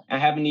Excel. I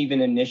haven't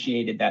even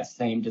initiated that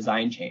same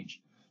design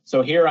change.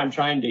 So here I'm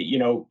trying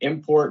to,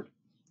 import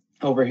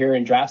over here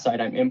in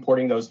DraftSight. I'm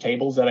importing those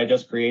tables that I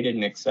just created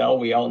in Excel.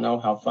 We all know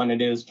how fun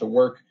it is to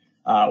work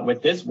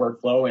with this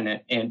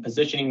workflow and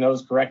positioning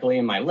those correctly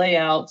in my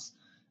layouts.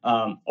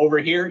 Over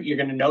here, you're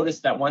going to notice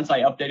that once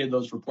I updated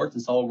those reports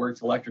in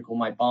SolidWorks Electrical,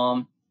 my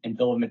BOM and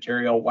bill of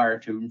material wire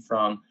to and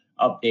from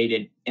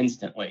updated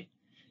instantly.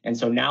 And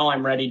so now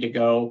I'm ready to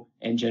go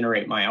and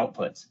generate my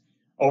outputs.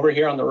 Over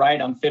here on the right,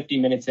 I'm 50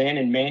 minutes in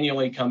and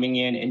manually coming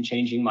in and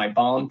changing my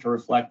BOM to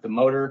reflect the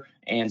motor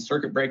and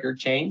circuit breaker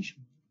change.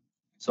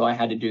 So I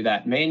had to do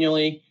that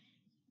manually.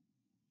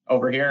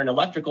 Over here in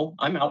electrical,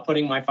 I'm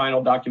outputting my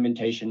final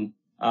documentation.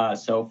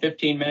 So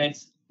 15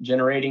 minutes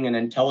generating an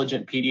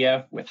intelligent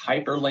PDF with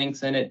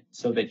hyperlinks in it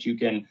so that you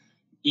can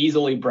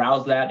easily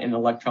browse that in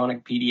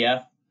electronic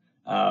PDF.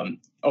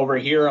 Over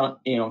here,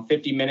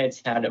 50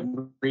 minutes had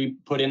to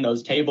put in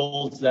those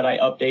tables that I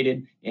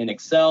updated in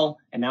Excel,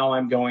 and now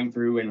I'm going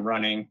through and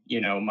running,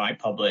 my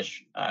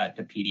publish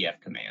to PDF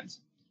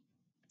commands.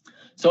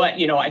 So,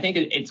 I think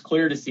it's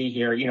clear to see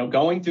here,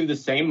 going through the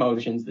same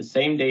motions, the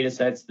same data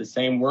sets, the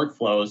same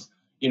workflows,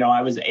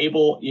 I was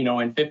able,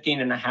 in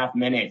 15 and a half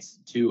minutes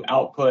to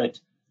output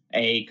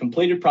a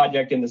completed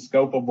project in the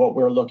scope of what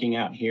we're looking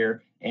at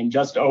here, and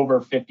just over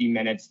 50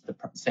 minutes, the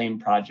same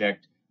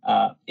project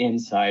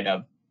inside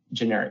of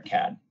generic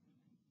CAD.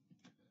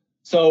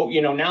 So,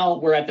 now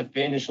we're at the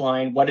finish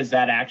line. What does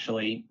that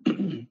actually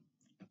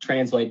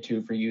translate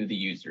to for you, the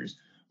users?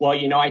 Well,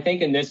 I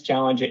think in this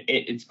challenge,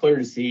 it's clear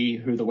to see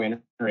who the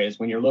winner is.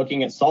 When you're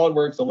looking at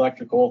SolidWorks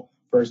Electrical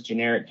versus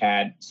generic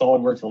CAD,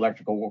 SolidWorks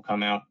Electrical will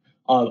come out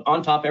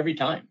on top every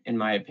time, in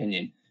my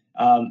opinion.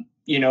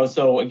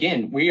 So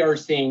again, we are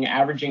seeing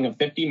averaging of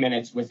 50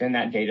 minutes within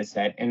that data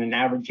set, and an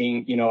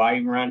averaging, I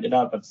rounded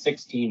up of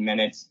 16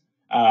 minutes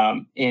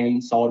in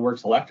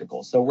SolidWorks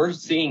Electrical. So we're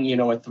seeing,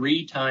 a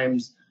 3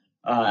 times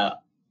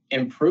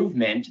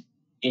improvement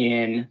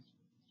in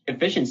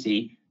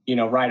efficiency,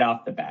 right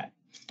off the bat.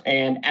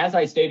 And as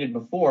I stated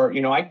before,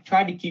 I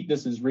tried to keep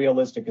this as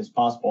realistic as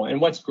possible. And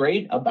what's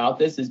great about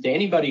this is to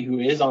anybody who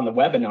is on the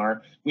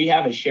webinar, we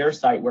have a share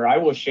site where I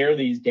will share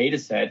these data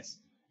sets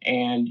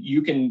and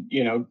you can,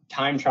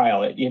 time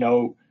trial it.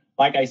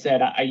 Like I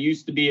said, I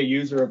used to be a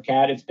user of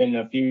CAD. It's been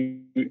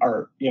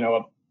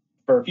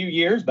for a few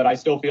years, but I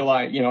still feel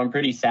like, I'm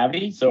pretty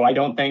savvy. So I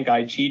don't think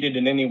I cheated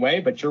in any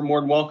way, but you're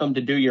more than welcome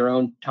to do your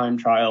own time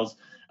trials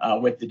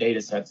with the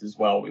data sets as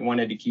well. We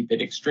wanted to keep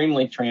it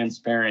extremely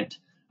transparent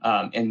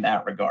in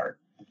that regard.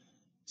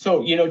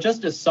 So,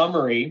 just a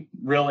summary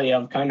really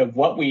of kind of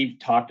what we've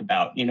talked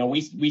about.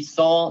 We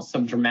saw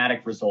some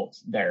dramatic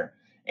results there.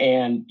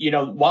 And,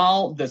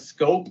 while the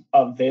scope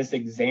of this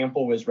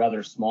example was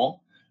rather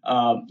small,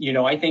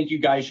 I think you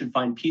guys should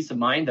find peace of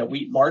mind that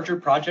larger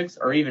projects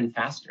are even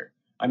faster.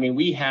 I mean,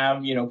 we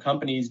have,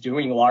 companies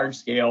doing large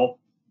scale,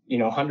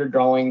 100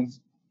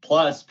 drawings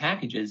plus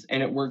packages,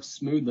 and it works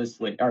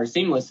seamlessly,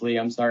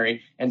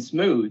 and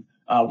smooth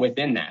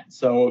within that.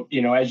 So,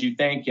 as you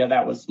think,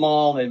 that was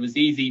small, it was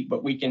easy,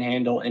 but we can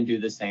handle and do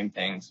the same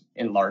things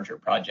in larger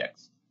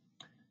projects.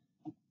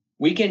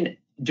 We can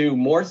do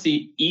more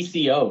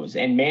ECOs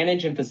and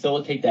manage and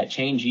facilitate that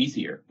change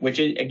easier, which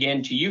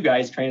again, to you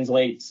guys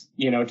translates,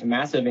 to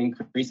massive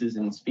increases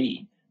in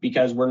speed.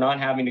 because we're not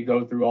having to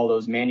go through all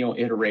those manual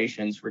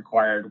iterations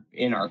required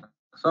in our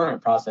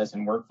current process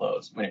and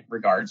workflows when it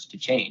regards to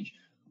change,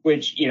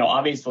 which,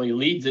 obviously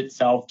leads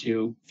itself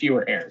to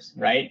fewer errors,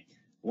 right?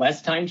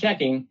 Less time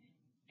checking.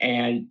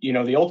 And,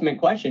 the ultimate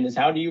question is,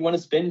 how do you want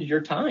to spend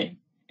your time?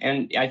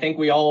 And I think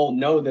we all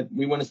know that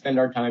we want to spend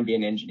our time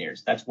being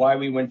engineers. That's why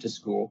we went to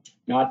school,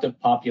 not to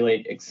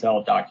populate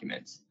Excel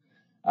documents.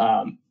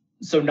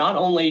 So not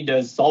only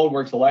does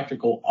SolidWorks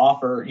Electrical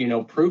offer,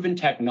 proven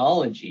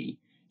technology,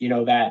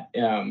 that,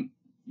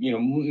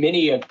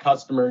 many of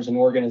customers and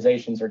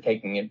organizations are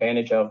taking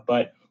advantage of,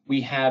 but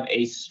we have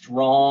a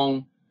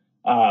strong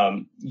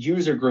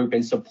user group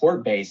and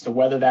support base. So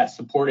whether that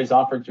support is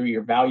offered through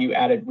your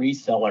value-added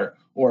reseller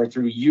or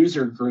through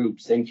user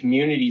groups and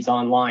communities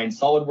online,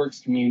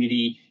 SolidWorks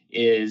community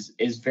is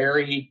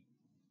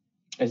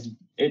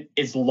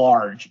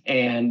large,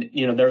 and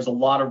there's a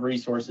lot of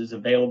resources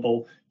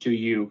available to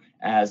you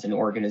as an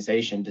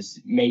organization to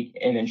make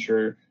and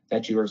ensure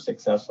that you are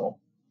successful.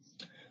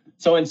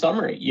 So in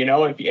summary,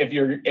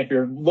 if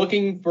you're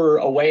looking for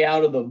a way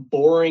out of the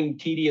boring,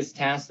 tedious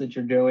tasks that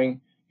you're doing,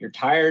 you're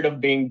tired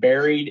of being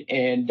buried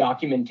in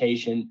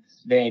documentation,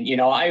 then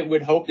I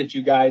would hope that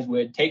you guys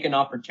would take an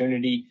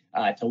opportunity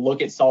to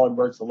look at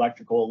SolidWorks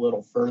Electrical a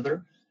little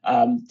further.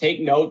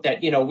 Take note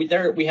that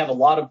we have a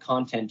lot of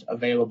content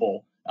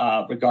available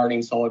regarding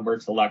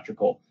SolidWorks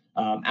Electrical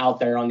out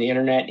there on the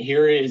internet.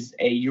 Here is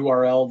a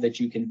URL that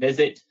you can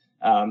visit.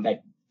 That's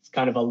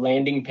kind of a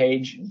landing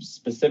page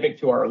specific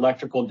to our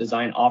electrical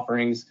design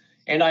offerings.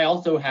 And I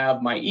also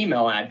have my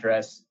email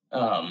address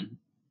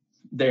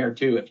there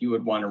too, if you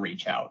would want to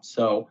reach out.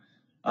 So,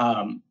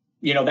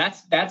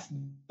 that's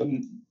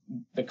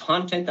the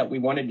content that we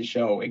wanted to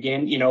show.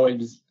 Again,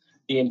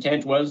 the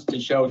intent was to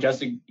show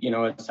just a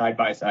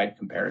side-by-side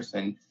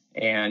comparison.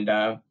 And,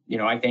 I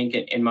think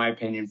it, in my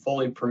opinion,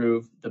 fully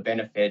proved the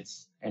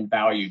benefits and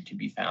value to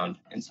be found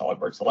in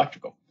SolidWorks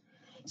Electrical.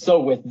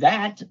 So with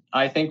that,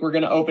 I think we're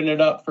going to open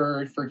it up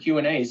for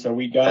Q&A. So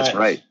we got... That's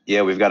right.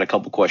 Yeah, we've got a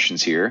couple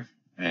questions here.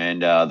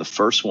 And the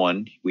first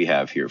one we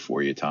have here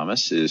for you,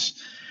 Thomas, is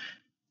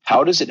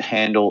how does it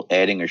handle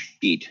adding a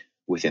sheet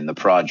within the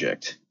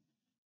project?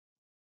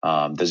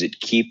 Does it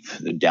keep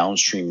the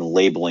downstream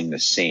labeling the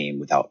same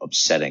without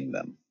upsetting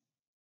them?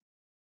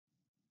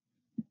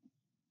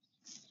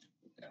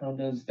 How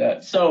does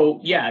that? So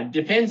yeah,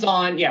 depends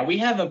on, we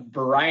have a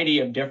variety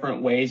of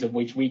different ways of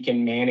which we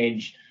can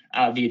manage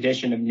the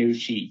addition of new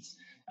sheets.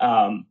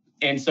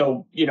 And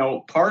so,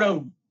 part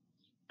of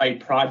a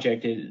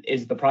project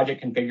is the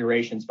project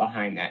configurations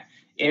behind that.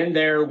 In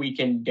there, we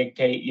can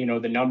dictate,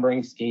 the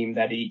numbering scheme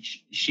that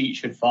each sheet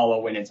should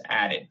follow when it's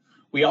added.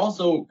 We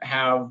also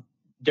have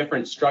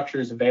different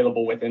structures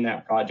available within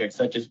that project,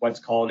 such as what's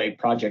called a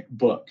project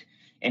book.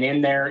 And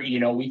in there,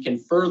 we can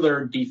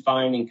further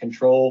define and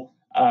control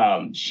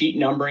sheet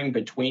numbering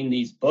between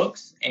these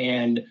books.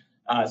 And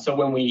so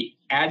when we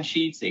add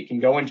sheets, it can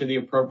go into the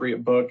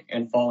appropriate book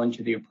and fall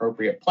into the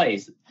appropriate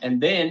place.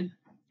 And then,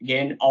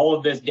 again, all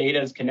of this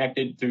data is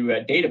connected through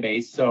a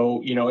database.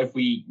 So, if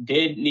we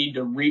did need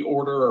to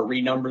reorder or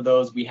renumber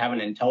those, we have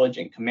an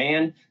intelligent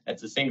command.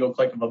 That's a single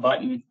click of a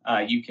button.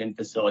 You can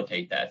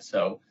facilitate that.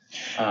 So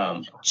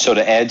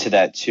to add to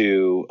that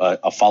too,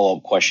 a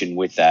follow-up question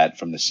with that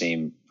from the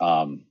same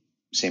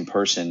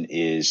person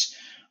is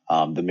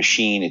the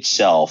machine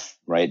itself,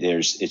 right?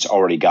 It's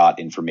already got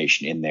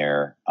information in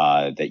there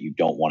that you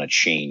don't want to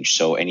change.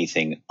 So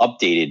anything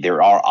updated,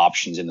 there are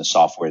options in the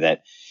software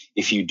that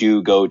if you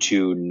do go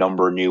to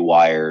number new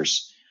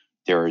wires,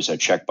 there is a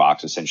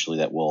checkbox essentially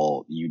that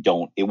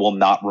it will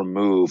not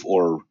remove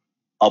or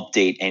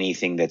update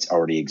anything that's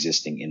already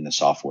existing in the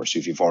software. So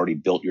if you've already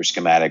built your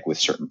schematic with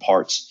certain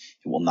parts,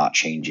 it will not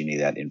change any of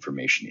that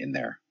information in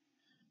there.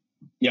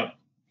 Yep,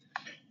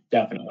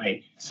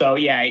 definitely. So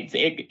yeah,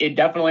 it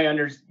definitely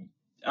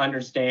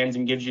understands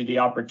and gives you the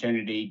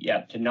opportunity,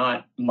 to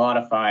not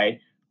modify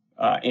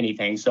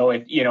anything. So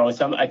if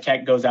a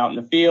tech goes out in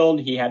the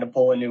field, he had to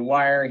pull a new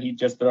wire, he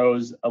just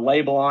throws a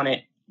label on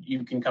it.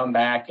 You can come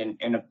back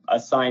and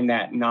assign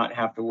that and not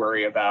have to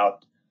worry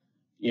about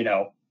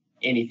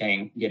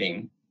anything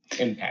getting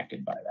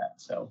impacted by that.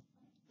 So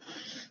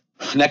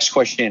next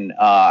question,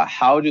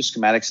 how do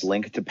schematics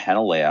link to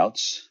panel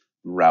layouts,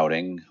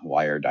 routing,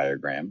 wire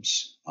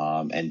diagrams,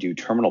 and do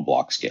terminal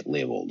blocks get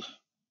labeled?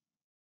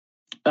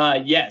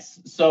 Yes.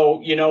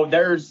 So,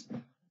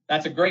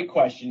 that's a great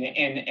question.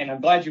 And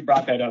I'm glad you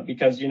brought that up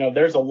because,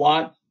 there's a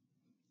lot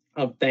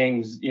of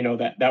things,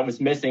 that was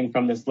missing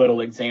from this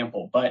little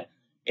example. But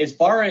as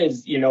far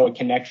as, a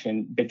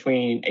connection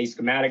between a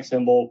schematic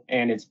symbol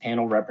and its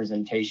panel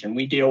representation,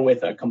 we deal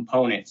with a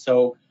component.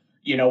 So,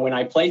 when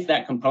I place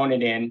that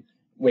component in,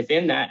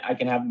 within that, I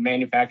can have the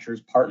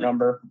manufacturer's part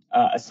number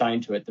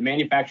assigned to it. The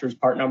manufacturer's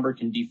part number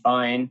can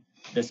define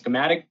the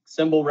schematic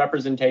symbol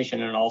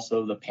representation and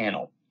also the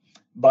panel.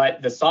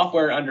 But the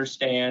software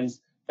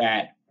understands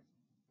that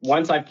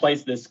once I've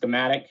placed this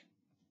schematic,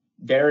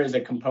 there is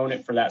a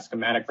component for that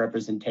schematic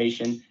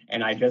representation,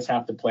 and I just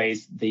have to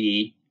place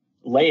the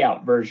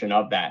layout version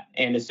of that.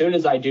 And as soon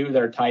as I do,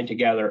 they're tied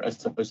together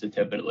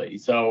associatively.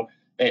 So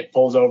it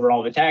pulls over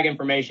all the tag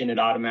information. It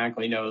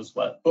automatically knows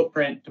what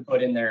footprint to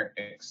put in there,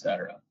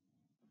 etc.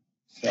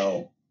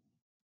 So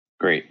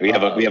great. We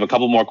have a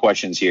couple more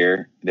questions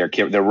here. They're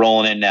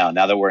rolling in now.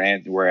 Now that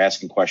we're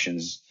asking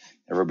questions,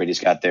 everybody's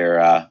got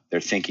their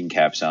thinking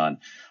caps on.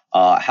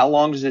 How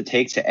long does it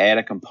take to add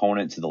a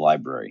component to the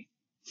library?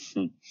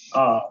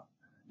 Not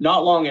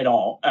long at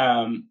all.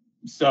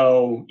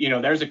 So,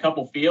 there's a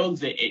couple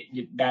fields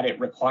that it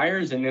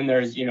requires, and then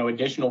there's,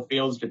 additional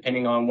fields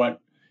depending on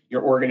what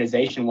your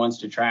organization wants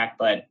to track,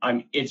 but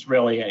it's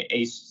really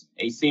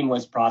a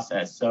seamless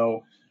process.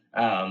 So,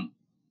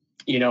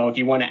 if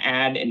you want to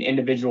add an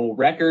individual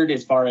record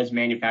as far as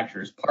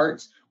manufacturer's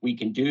parts, we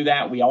can do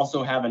that. We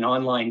also have an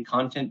online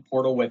content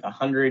portal with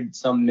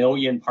 100-some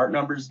million part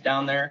numbers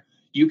down there.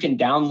 You can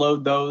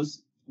download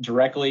those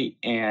directly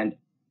and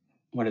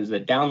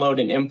download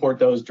and import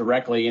those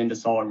directly into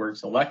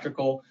SolidWorks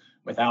Electrical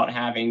without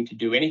having to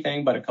do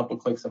anything but a couple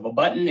clicks of a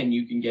button, and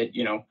you can get,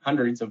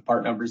 hundreds of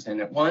part numbers in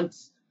at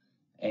once.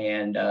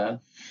 And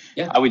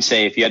yeah. I would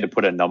say if you had to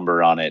put a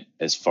number on it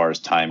as far as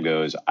time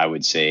goes, I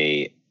would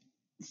say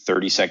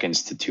 30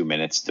 seconds to 2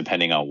 minutes,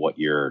 depending on what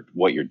you're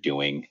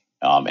doing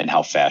and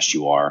how fast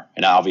you are.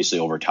 And obviously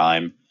over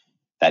time,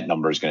 that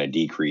number is going to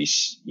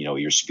decrease.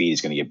 Your speed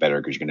is going to get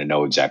better because you're going to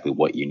know exactly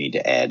what you need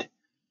to add.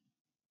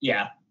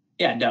 Yeah,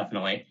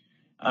 definitely.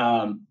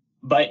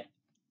 But,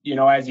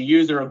 as a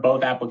user of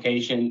both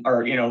application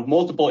or,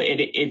 multiple, it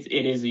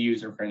is a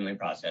user-friendly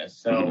process.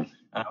 So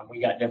we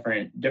got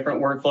different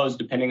workflows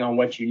depending on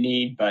what you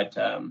need. But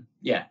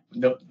yeah,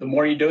 the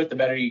more you do it, the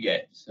better you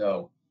get.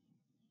 So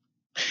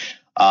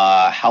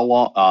how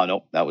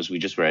long? No, we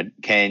just read.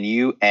 Can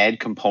you add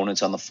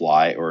components on the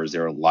fly, or is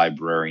there a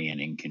librarian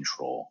in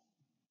control?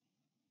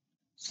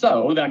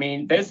 So,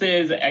 this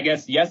is, I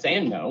guess, yes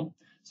and no.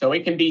 So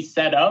it can be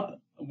set up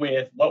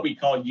with what we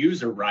call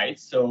user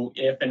rights. So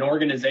if an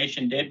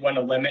organization did want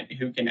to limit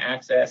who can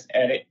access,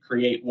 edit,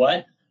 create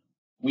what,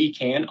 we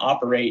can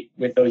operate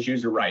with those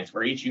user rights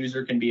where each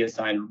user can be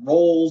assigned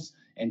roles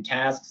and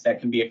tasks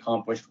that can be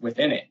accomplished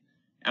within it.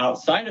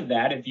 Outside of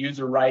that, if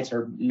user rights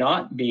are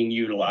not being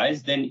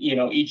utilized, then,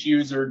 each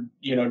user,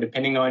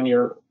 depending on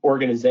your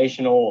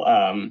organizational,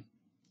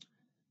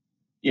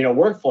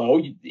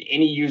 workflow,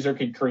 any user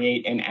could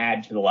create and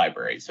add to the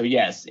library. So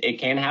yes, it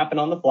can happen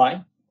on the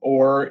fly,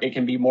 or it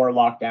can be more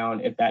locked down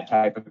if that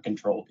type of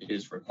control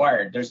is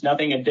required. There's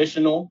nothing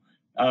additional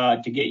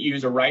to get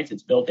user rights.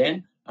 It's built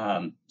in,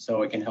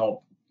 so it can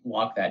help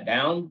lock that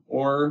down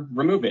or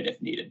remove it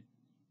if needed.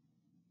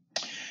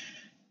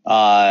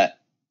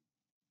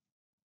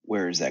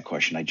 Where is that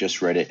question? I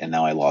just read it and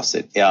now I lost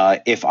it.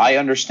 If I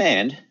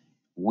understand,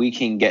 we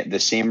can get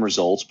the same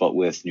results but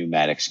with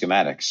pneumatic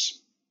schematics.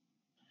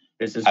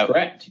 This is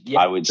correct. Yeah,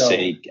 I would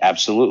say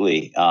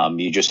absolutely.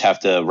 You just have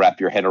to wrap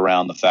your head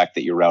around the fact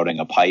that you're routing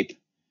a pipe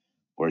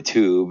or a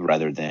tube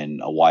rather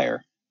than a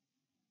wire.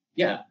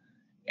 Yeah.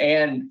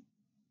 And,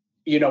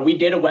 we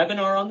did a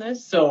webinar on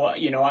this. So,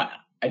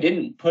 I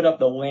didn't put up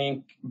the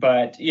link,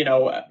 but,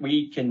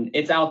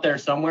 it's out there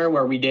somewhere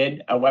where we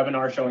did a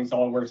webinar showing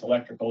SolidWorks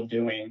Electrical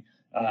doing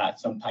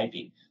some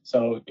piping.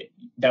 So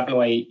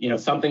definitely,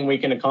 something we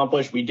can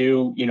accomplish. We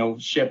do,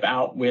 ship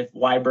out with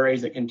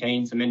libraries that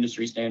contain some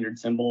industry standard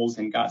symbols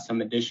and got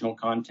some additional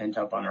content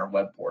up on our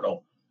web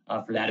portal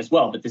for that as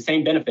well. But the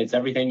same benefits,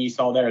 everything you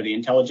saw there, the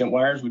intelligent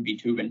wires would be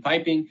tube and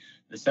piping.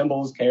 The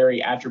symbols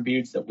carry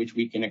attributes that which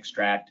we can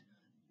extract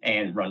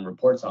and run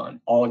reports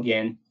on. All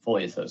again,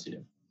 fully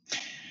associative.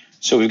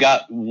 So we've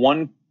got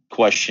one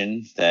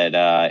question that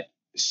a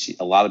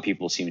lot of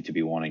people seem to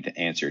be wanting to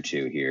answer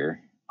to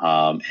here.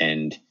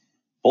 And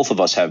both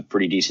of us have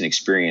pretty decent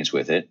experience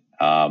with it.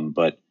 And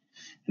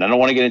I don't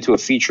want to get into a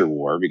feature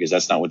war because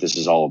that's not what this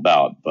is all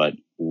about. But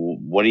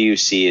what do you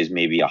see as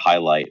maybe a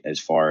highlight as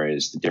far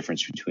as the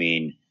difference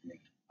between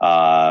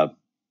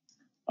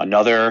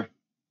another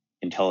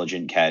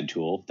intelligent CAD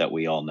tool that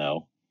we all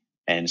know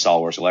and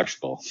SolidWorks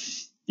Electrical?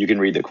 You can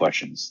read the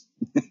questions.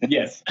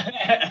 Yes.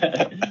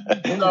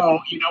 So,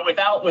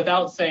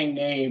 without saying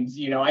names,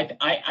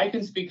 I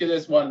can speak to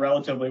this one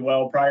relatively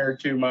well. Prior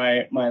to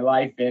my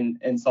life in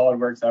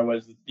SolidWorks, I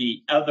was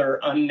the other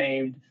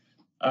unnamed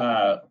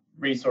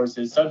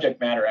resources subject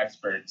matter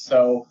expert.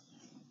 So,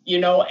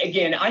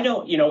 again, I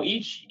don't,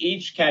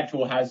 each CAD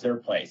tool has their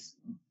place.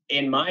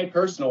 In my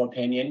personal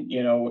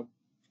opinion,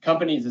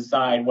 companies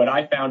aside, what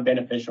I found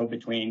beneficial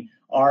between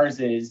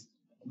ours is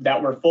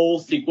that we're full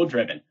SQL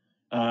driven.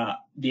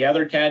 The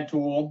other CAD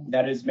tool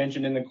that is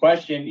mentioned in the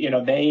question,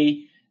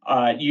 they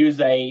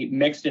use a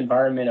mixed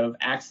environment of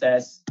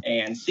Access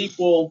and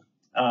SQL.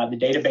 The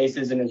database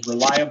isn't as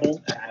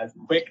reliable, as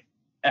quick,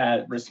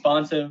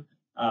 responsive.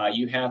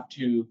 You have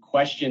to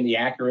question the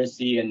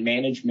accuracy and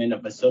management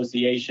of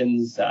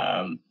associations.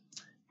 The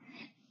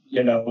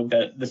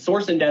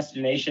source and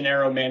destination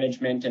arrow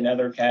management and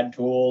other CAD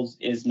tools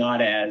is not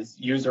as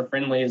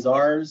user-friendly as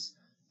ours.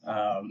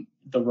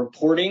 The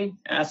reporting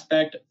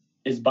aspect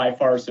is by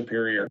far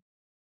superior.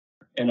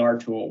 in our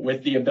tool.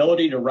 With the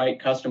ability to write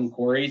custom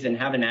queries and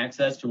having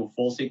access to a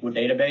full SQL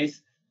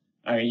database,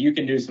 you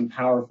can do some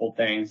powerful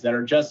things that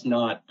are just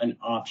not an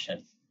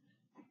option.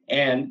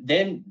 And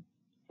then,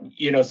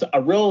 so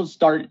a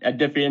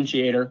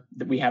differentiator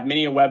that we have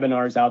many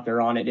webinars out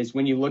there on it is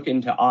when you look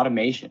into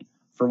automation.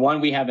 For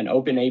one, we have an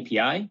open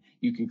API.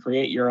 You can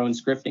create your own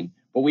scripting,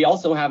 but we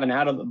also have an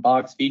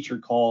out-of-the-box feature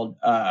called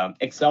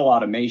Excel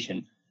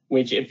automation,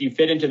 which if you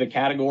fit into the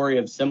category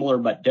of similar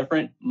but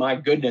different, my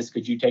goodness,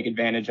 could you take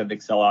advantage of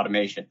Excel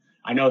automation?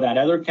 I know that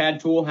other CAD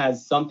tool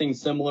has something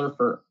similar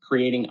for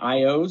creating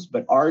IOs,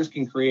 but ours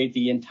can create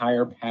the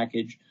entire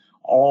package,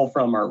 all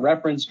from our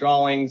reference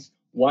drawings,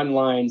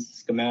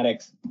 one-lines,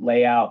 schematics,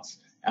 layouts,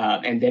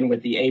 and then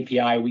with the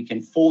API, we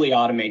can fully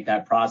automate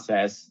that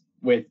process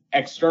with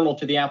external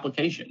to the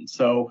application.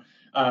 So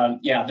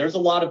yeah, there's a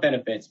lot of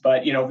benefits,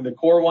 but the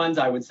core ones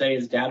I would say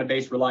is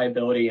database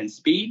reliability and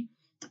speed,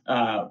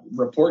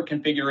 report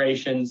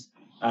configurations,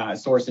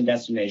 source and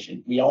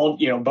destination. We all,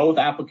 both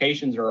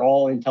applications are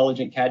all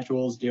intelligent CAD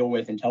tools, deal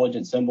with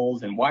intelligent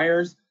symbols and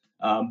wires,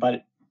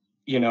 but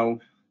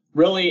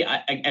really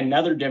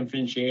another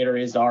differentiator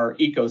is our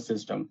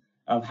ecosystem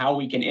of how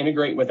we can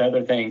integrate with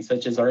other things,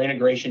 such as our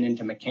integration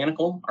into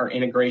mechanical, our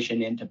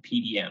integration into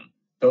PDM.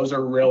 Those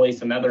are really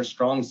some other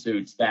strong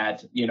suits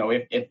that,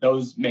 if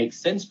those make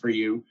sense for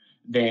you,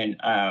 then,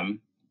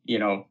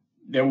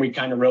 then we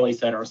kind of really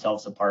set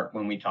ourselves apart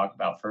when we talk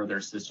about further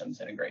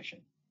systems integration.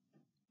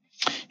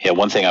 Yeah,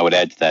 one thing I would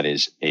add to that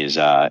is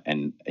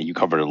and you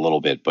covered it a little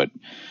bit, but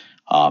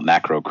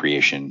macro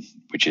creation,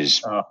 which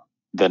is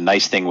the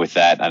nice thing with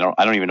that. I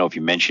don't even know if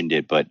you mentioned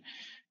it, but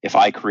if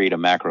I create a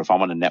macro, if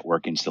I'm on a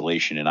network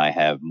installation and I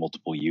have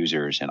multiple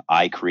users and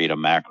I create a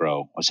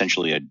macro,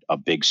 essentially a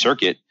big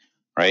circuit,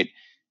 right?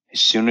 As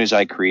soon as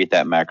I create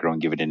that macro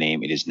and give it a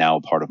name, it is now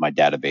a part of my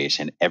database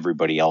and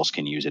everybody else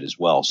can use it as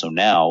well. So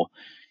now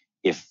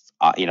if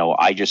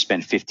I just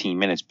spent 15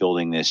 minutes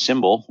building this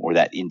symbol or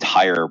that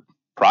entire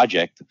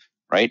project,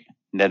 right?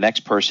 The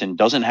next person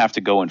doesn't have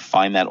to go and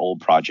find that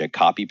old project,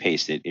 copy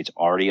paste it. It's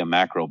already a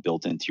macro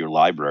built into your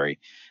library.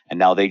 And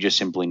now they just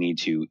simply need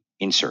to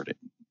insert it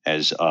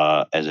as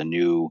a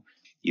new,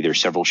 either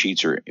several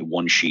sheets or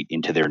one sheet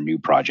into their new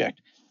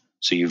project.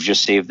 So you've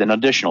just saved an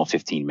additional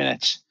 15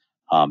 minutes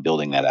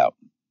building that out.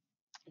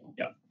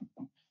 Yeah.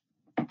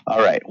 All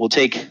right,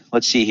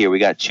 let's see here. We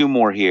got two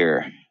more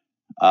here.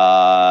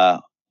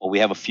 Well, we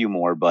have a few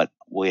more, but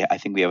I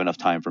think we have enough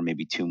time for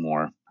maybe two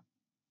more.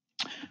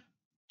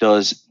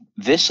 Does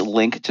this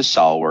link to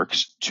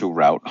SolidWorks to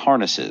route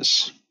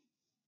harnesses?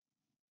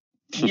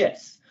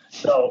 Yes.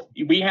 So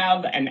we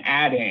have an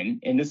add-in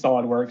into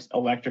SolidWorks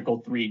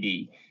Electrical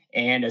 3D,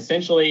 and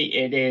essentially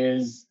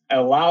it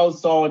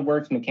allows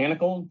SolidWorks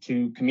Mechanical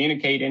to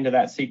communicate into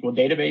that SQL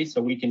database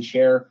so we can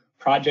share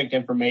project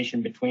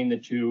information between the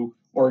two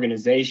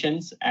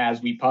organizations.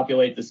 As we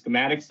populate the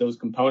schematics, those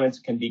components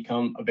can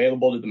become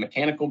available to the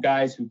mechanical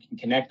guys who can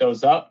connect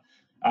those up.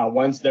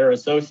 Once they're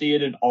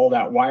associated, all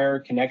that wire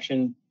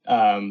connection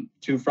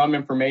to from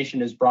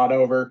information is brought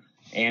over,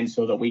 and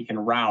so that we can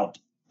route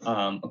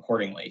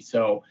accordingly.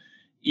 So,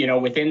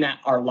 within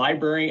our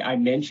library, I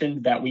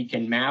mentioned that we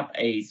can map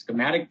a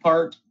schematic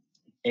part,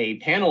 a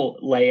panel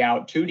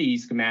layout 2D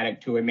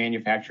schematic to a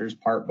manufacturer's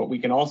part, but we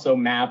can also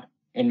map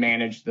and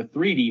manage the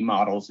 3D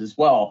models as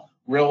well,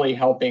 really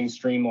helping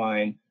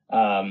streamline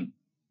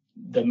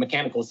the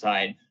mechanical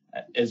side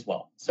as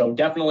well. So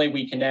definitely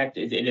we connect.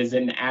 It is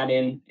an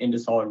add-in into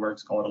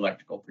SolidWorks called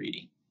Electrical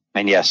 3D.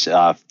 And yes,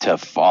 to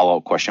follow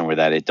up question with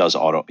that, it does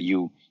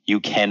you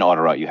can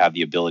auto route. You have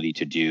the ability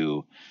to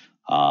do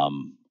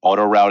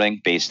auto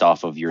routing based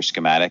off of your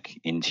schematic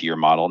into your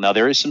model. Now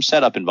there is some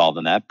setup involved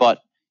in that, but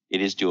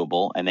it is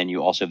doable. And then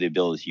you also have the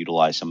ability to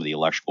utilize some of the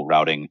electrical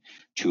routing,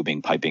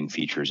 tubing, piping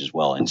features as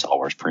well in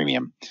SolidWorks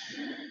Premium.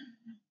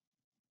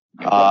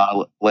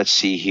 Let's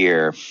see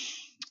here.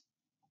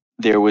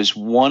 There was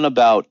one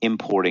about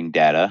importing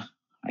data.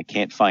 I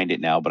can't find it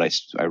now, but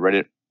I read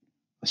it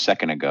a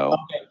second ago.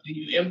 Okay, do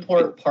you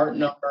import part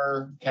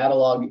number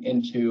catalog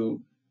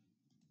into?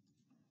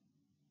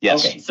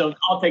 Yes. Okay, so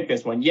I'll take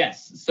this one.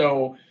 Yes,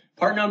 so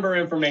part number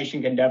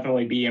information can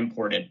definitely be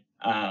imported.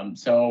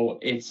 So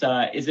it's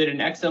is it an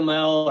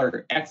XML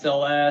or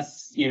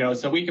XLS?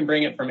 So we can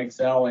bring it from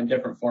Excel in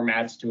different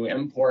formats to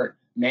import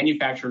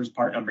manufacturer's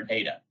part number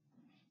data.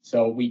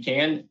 So we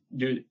can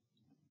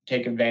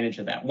take advantage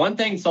of that. One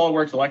thing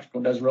SolidWorks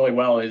Electrical does really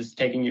well is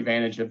taking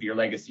advantage of your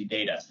legacy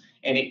data.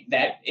 And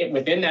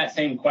within that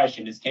same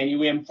question is, can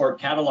you import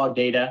catalog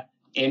data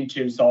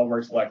into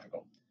SolidWorks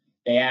Electrical?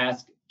 They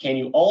ask, can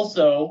you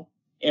also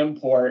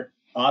import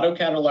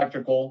AutoCAD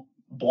Electrical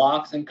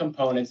blocks and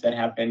components that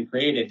have been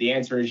created? The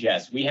answer is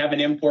yes. We have an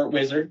import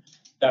wizard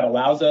that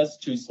allows us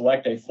to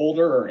select a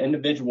folder or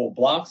individual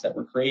blocks that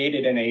were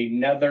created in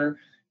another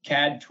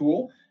CAD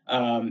tool.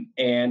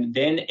 And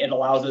then it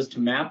allows us to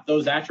map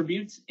those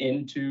attributes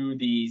into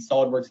the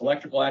SolidWorks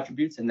Electrical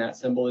attributes, and that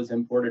symbol is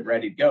imported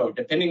ready to go.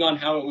 Depending on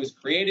how it was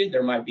created,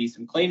 there might be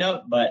some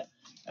cleanup, but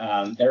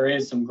there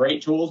is some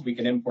great tools. We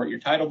can import your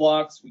title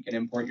blocks, we can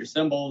import your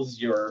symbols,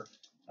 your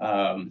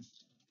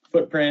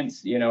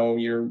footprints, you know,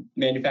 your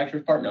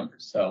manufacturer's part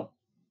numbers. So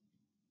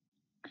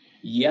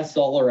yes,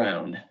 all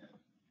around.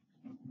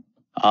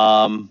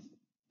 One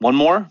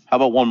more? How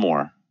about one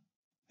more?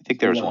 I think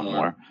there's One one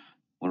more. more.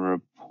 One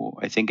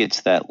report. I think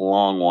it's that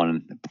long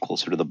one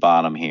closer to the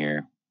bottom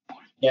here.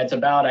 Yeah, it's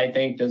about, I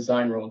think,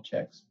 design rule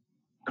checks.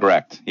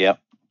 Correct. Yep.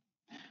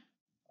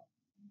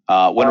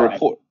 When a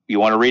report, you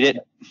want to read it?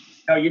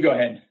 No, you go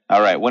ahead.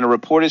 All right. When a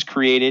report is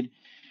created,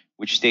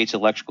 which states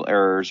electrical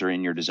errors are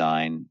in your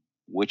design,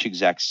 which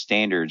exact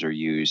standards are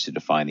used to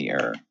define the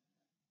error?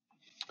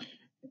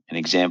 An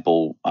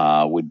example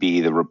would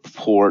be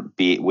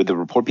would the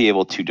report be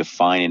able to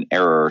define an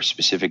error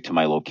specific to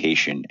my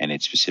location and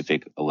its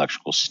specific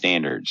electrical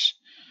standards?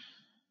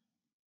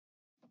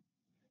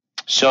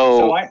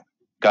 So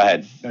go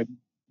ahead.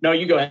 No,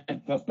 you go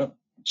ahead. No.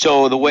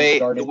 So the way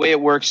it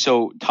works,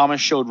 so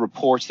Thomas showed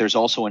reports. There's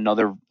also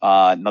another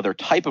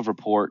type of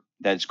report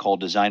that's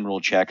called design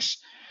rule checks.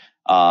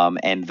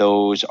 And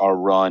those are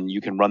run,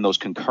 you can run those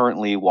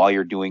concurrently while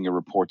you're doing your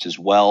reports as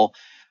well.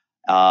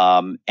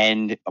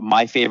 And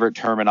my favorite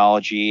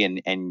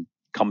terminology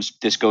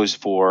this goes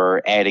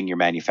for adding your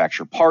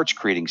manufacturer parts,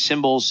 creating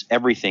symbols,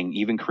 everything,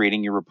 even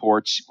creating your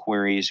reports,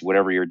 queries,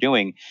 whatever you're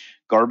doing,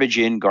 garbage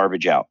in,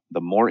 garbage out. The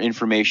more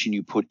information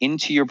you put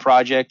into your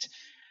project,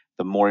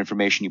 the more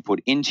information you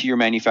put into your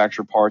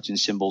manufacturer parts and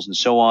symbols and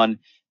so on,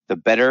 the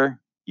better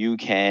you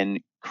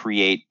can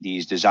create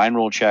these design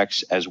rule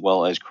checks as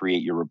well as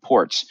create your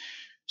reports.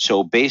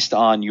 So based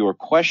on your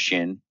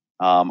question,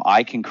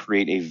 I can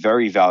create a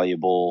very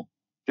valuable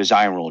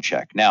design rule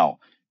check. Now,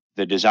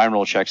 the design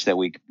rule checks that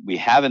we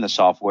have in the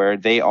software,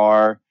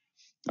 they're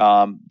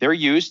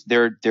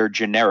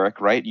generic,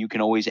 right? You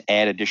can always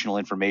add additional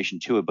information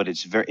to it, but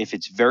if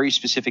it's very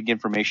specific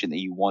information that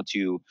you want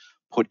to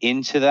put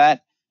into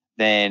that,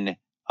 then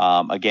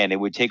again, it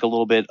would take a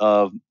little bit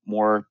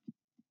more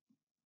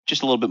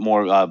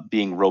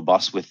being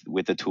robust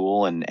with the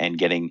tool and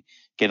getting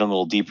a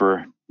little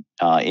deeper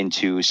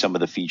into some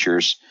of the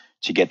features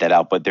to get that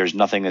out. But there's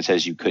nothing that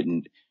says you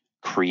couldn't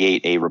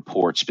create a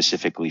report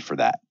specifically for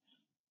that.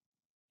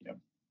 Yep.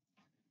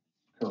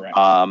 Correct.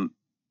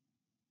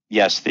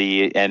 Yes,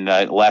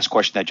 last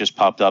question that just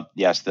popped up.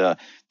 Yes,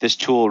 this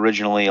tool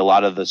originally, a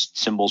lot of the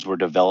symbols were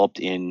developed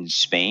in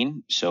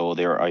Spain, so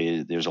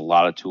there's a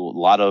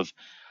lot of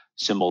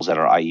symbols that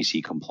are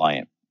IEC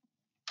compliant.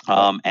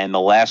 And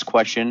the last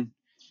question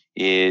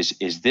is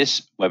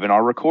this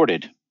webinar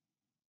recorded?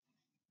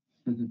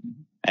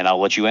 And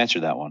I'll let you answer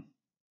that one,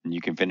 and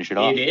you can finish it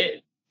off. It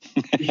is.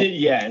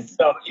 Yes.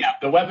 So yeah,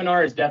 the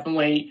webinar is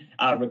definitely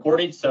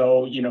recorded.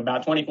 So, you know,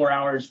 about 24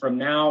 hours from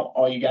now,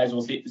 all you guys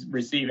will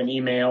receive an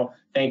email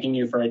thanking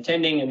you for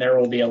attending, and there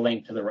will be a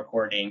link to the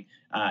recording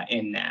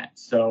in that.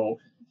 So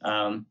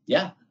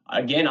yeah,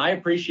 again, I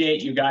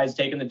appreciate you guys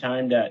taking the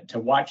time to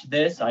watch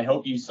this. I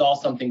hope you saw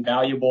something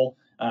valuable.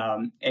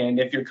 And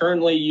if you're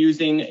currently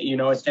using, you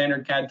know, a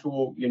standard CAD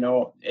tool, you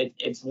know,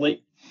 it's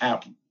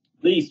at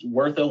least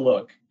worth a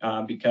look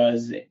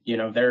because, you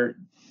know,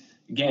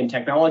 again,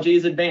 technology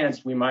is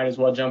advanced. We might as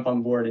well jump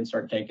on board and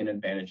start taking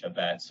advantage of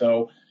that.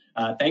 So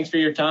thanks for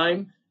your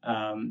time.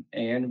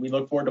 And we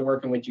look forward to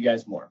working with you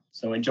guys more.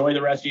 So enjoy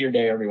the rest of your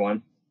day,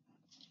 everyone.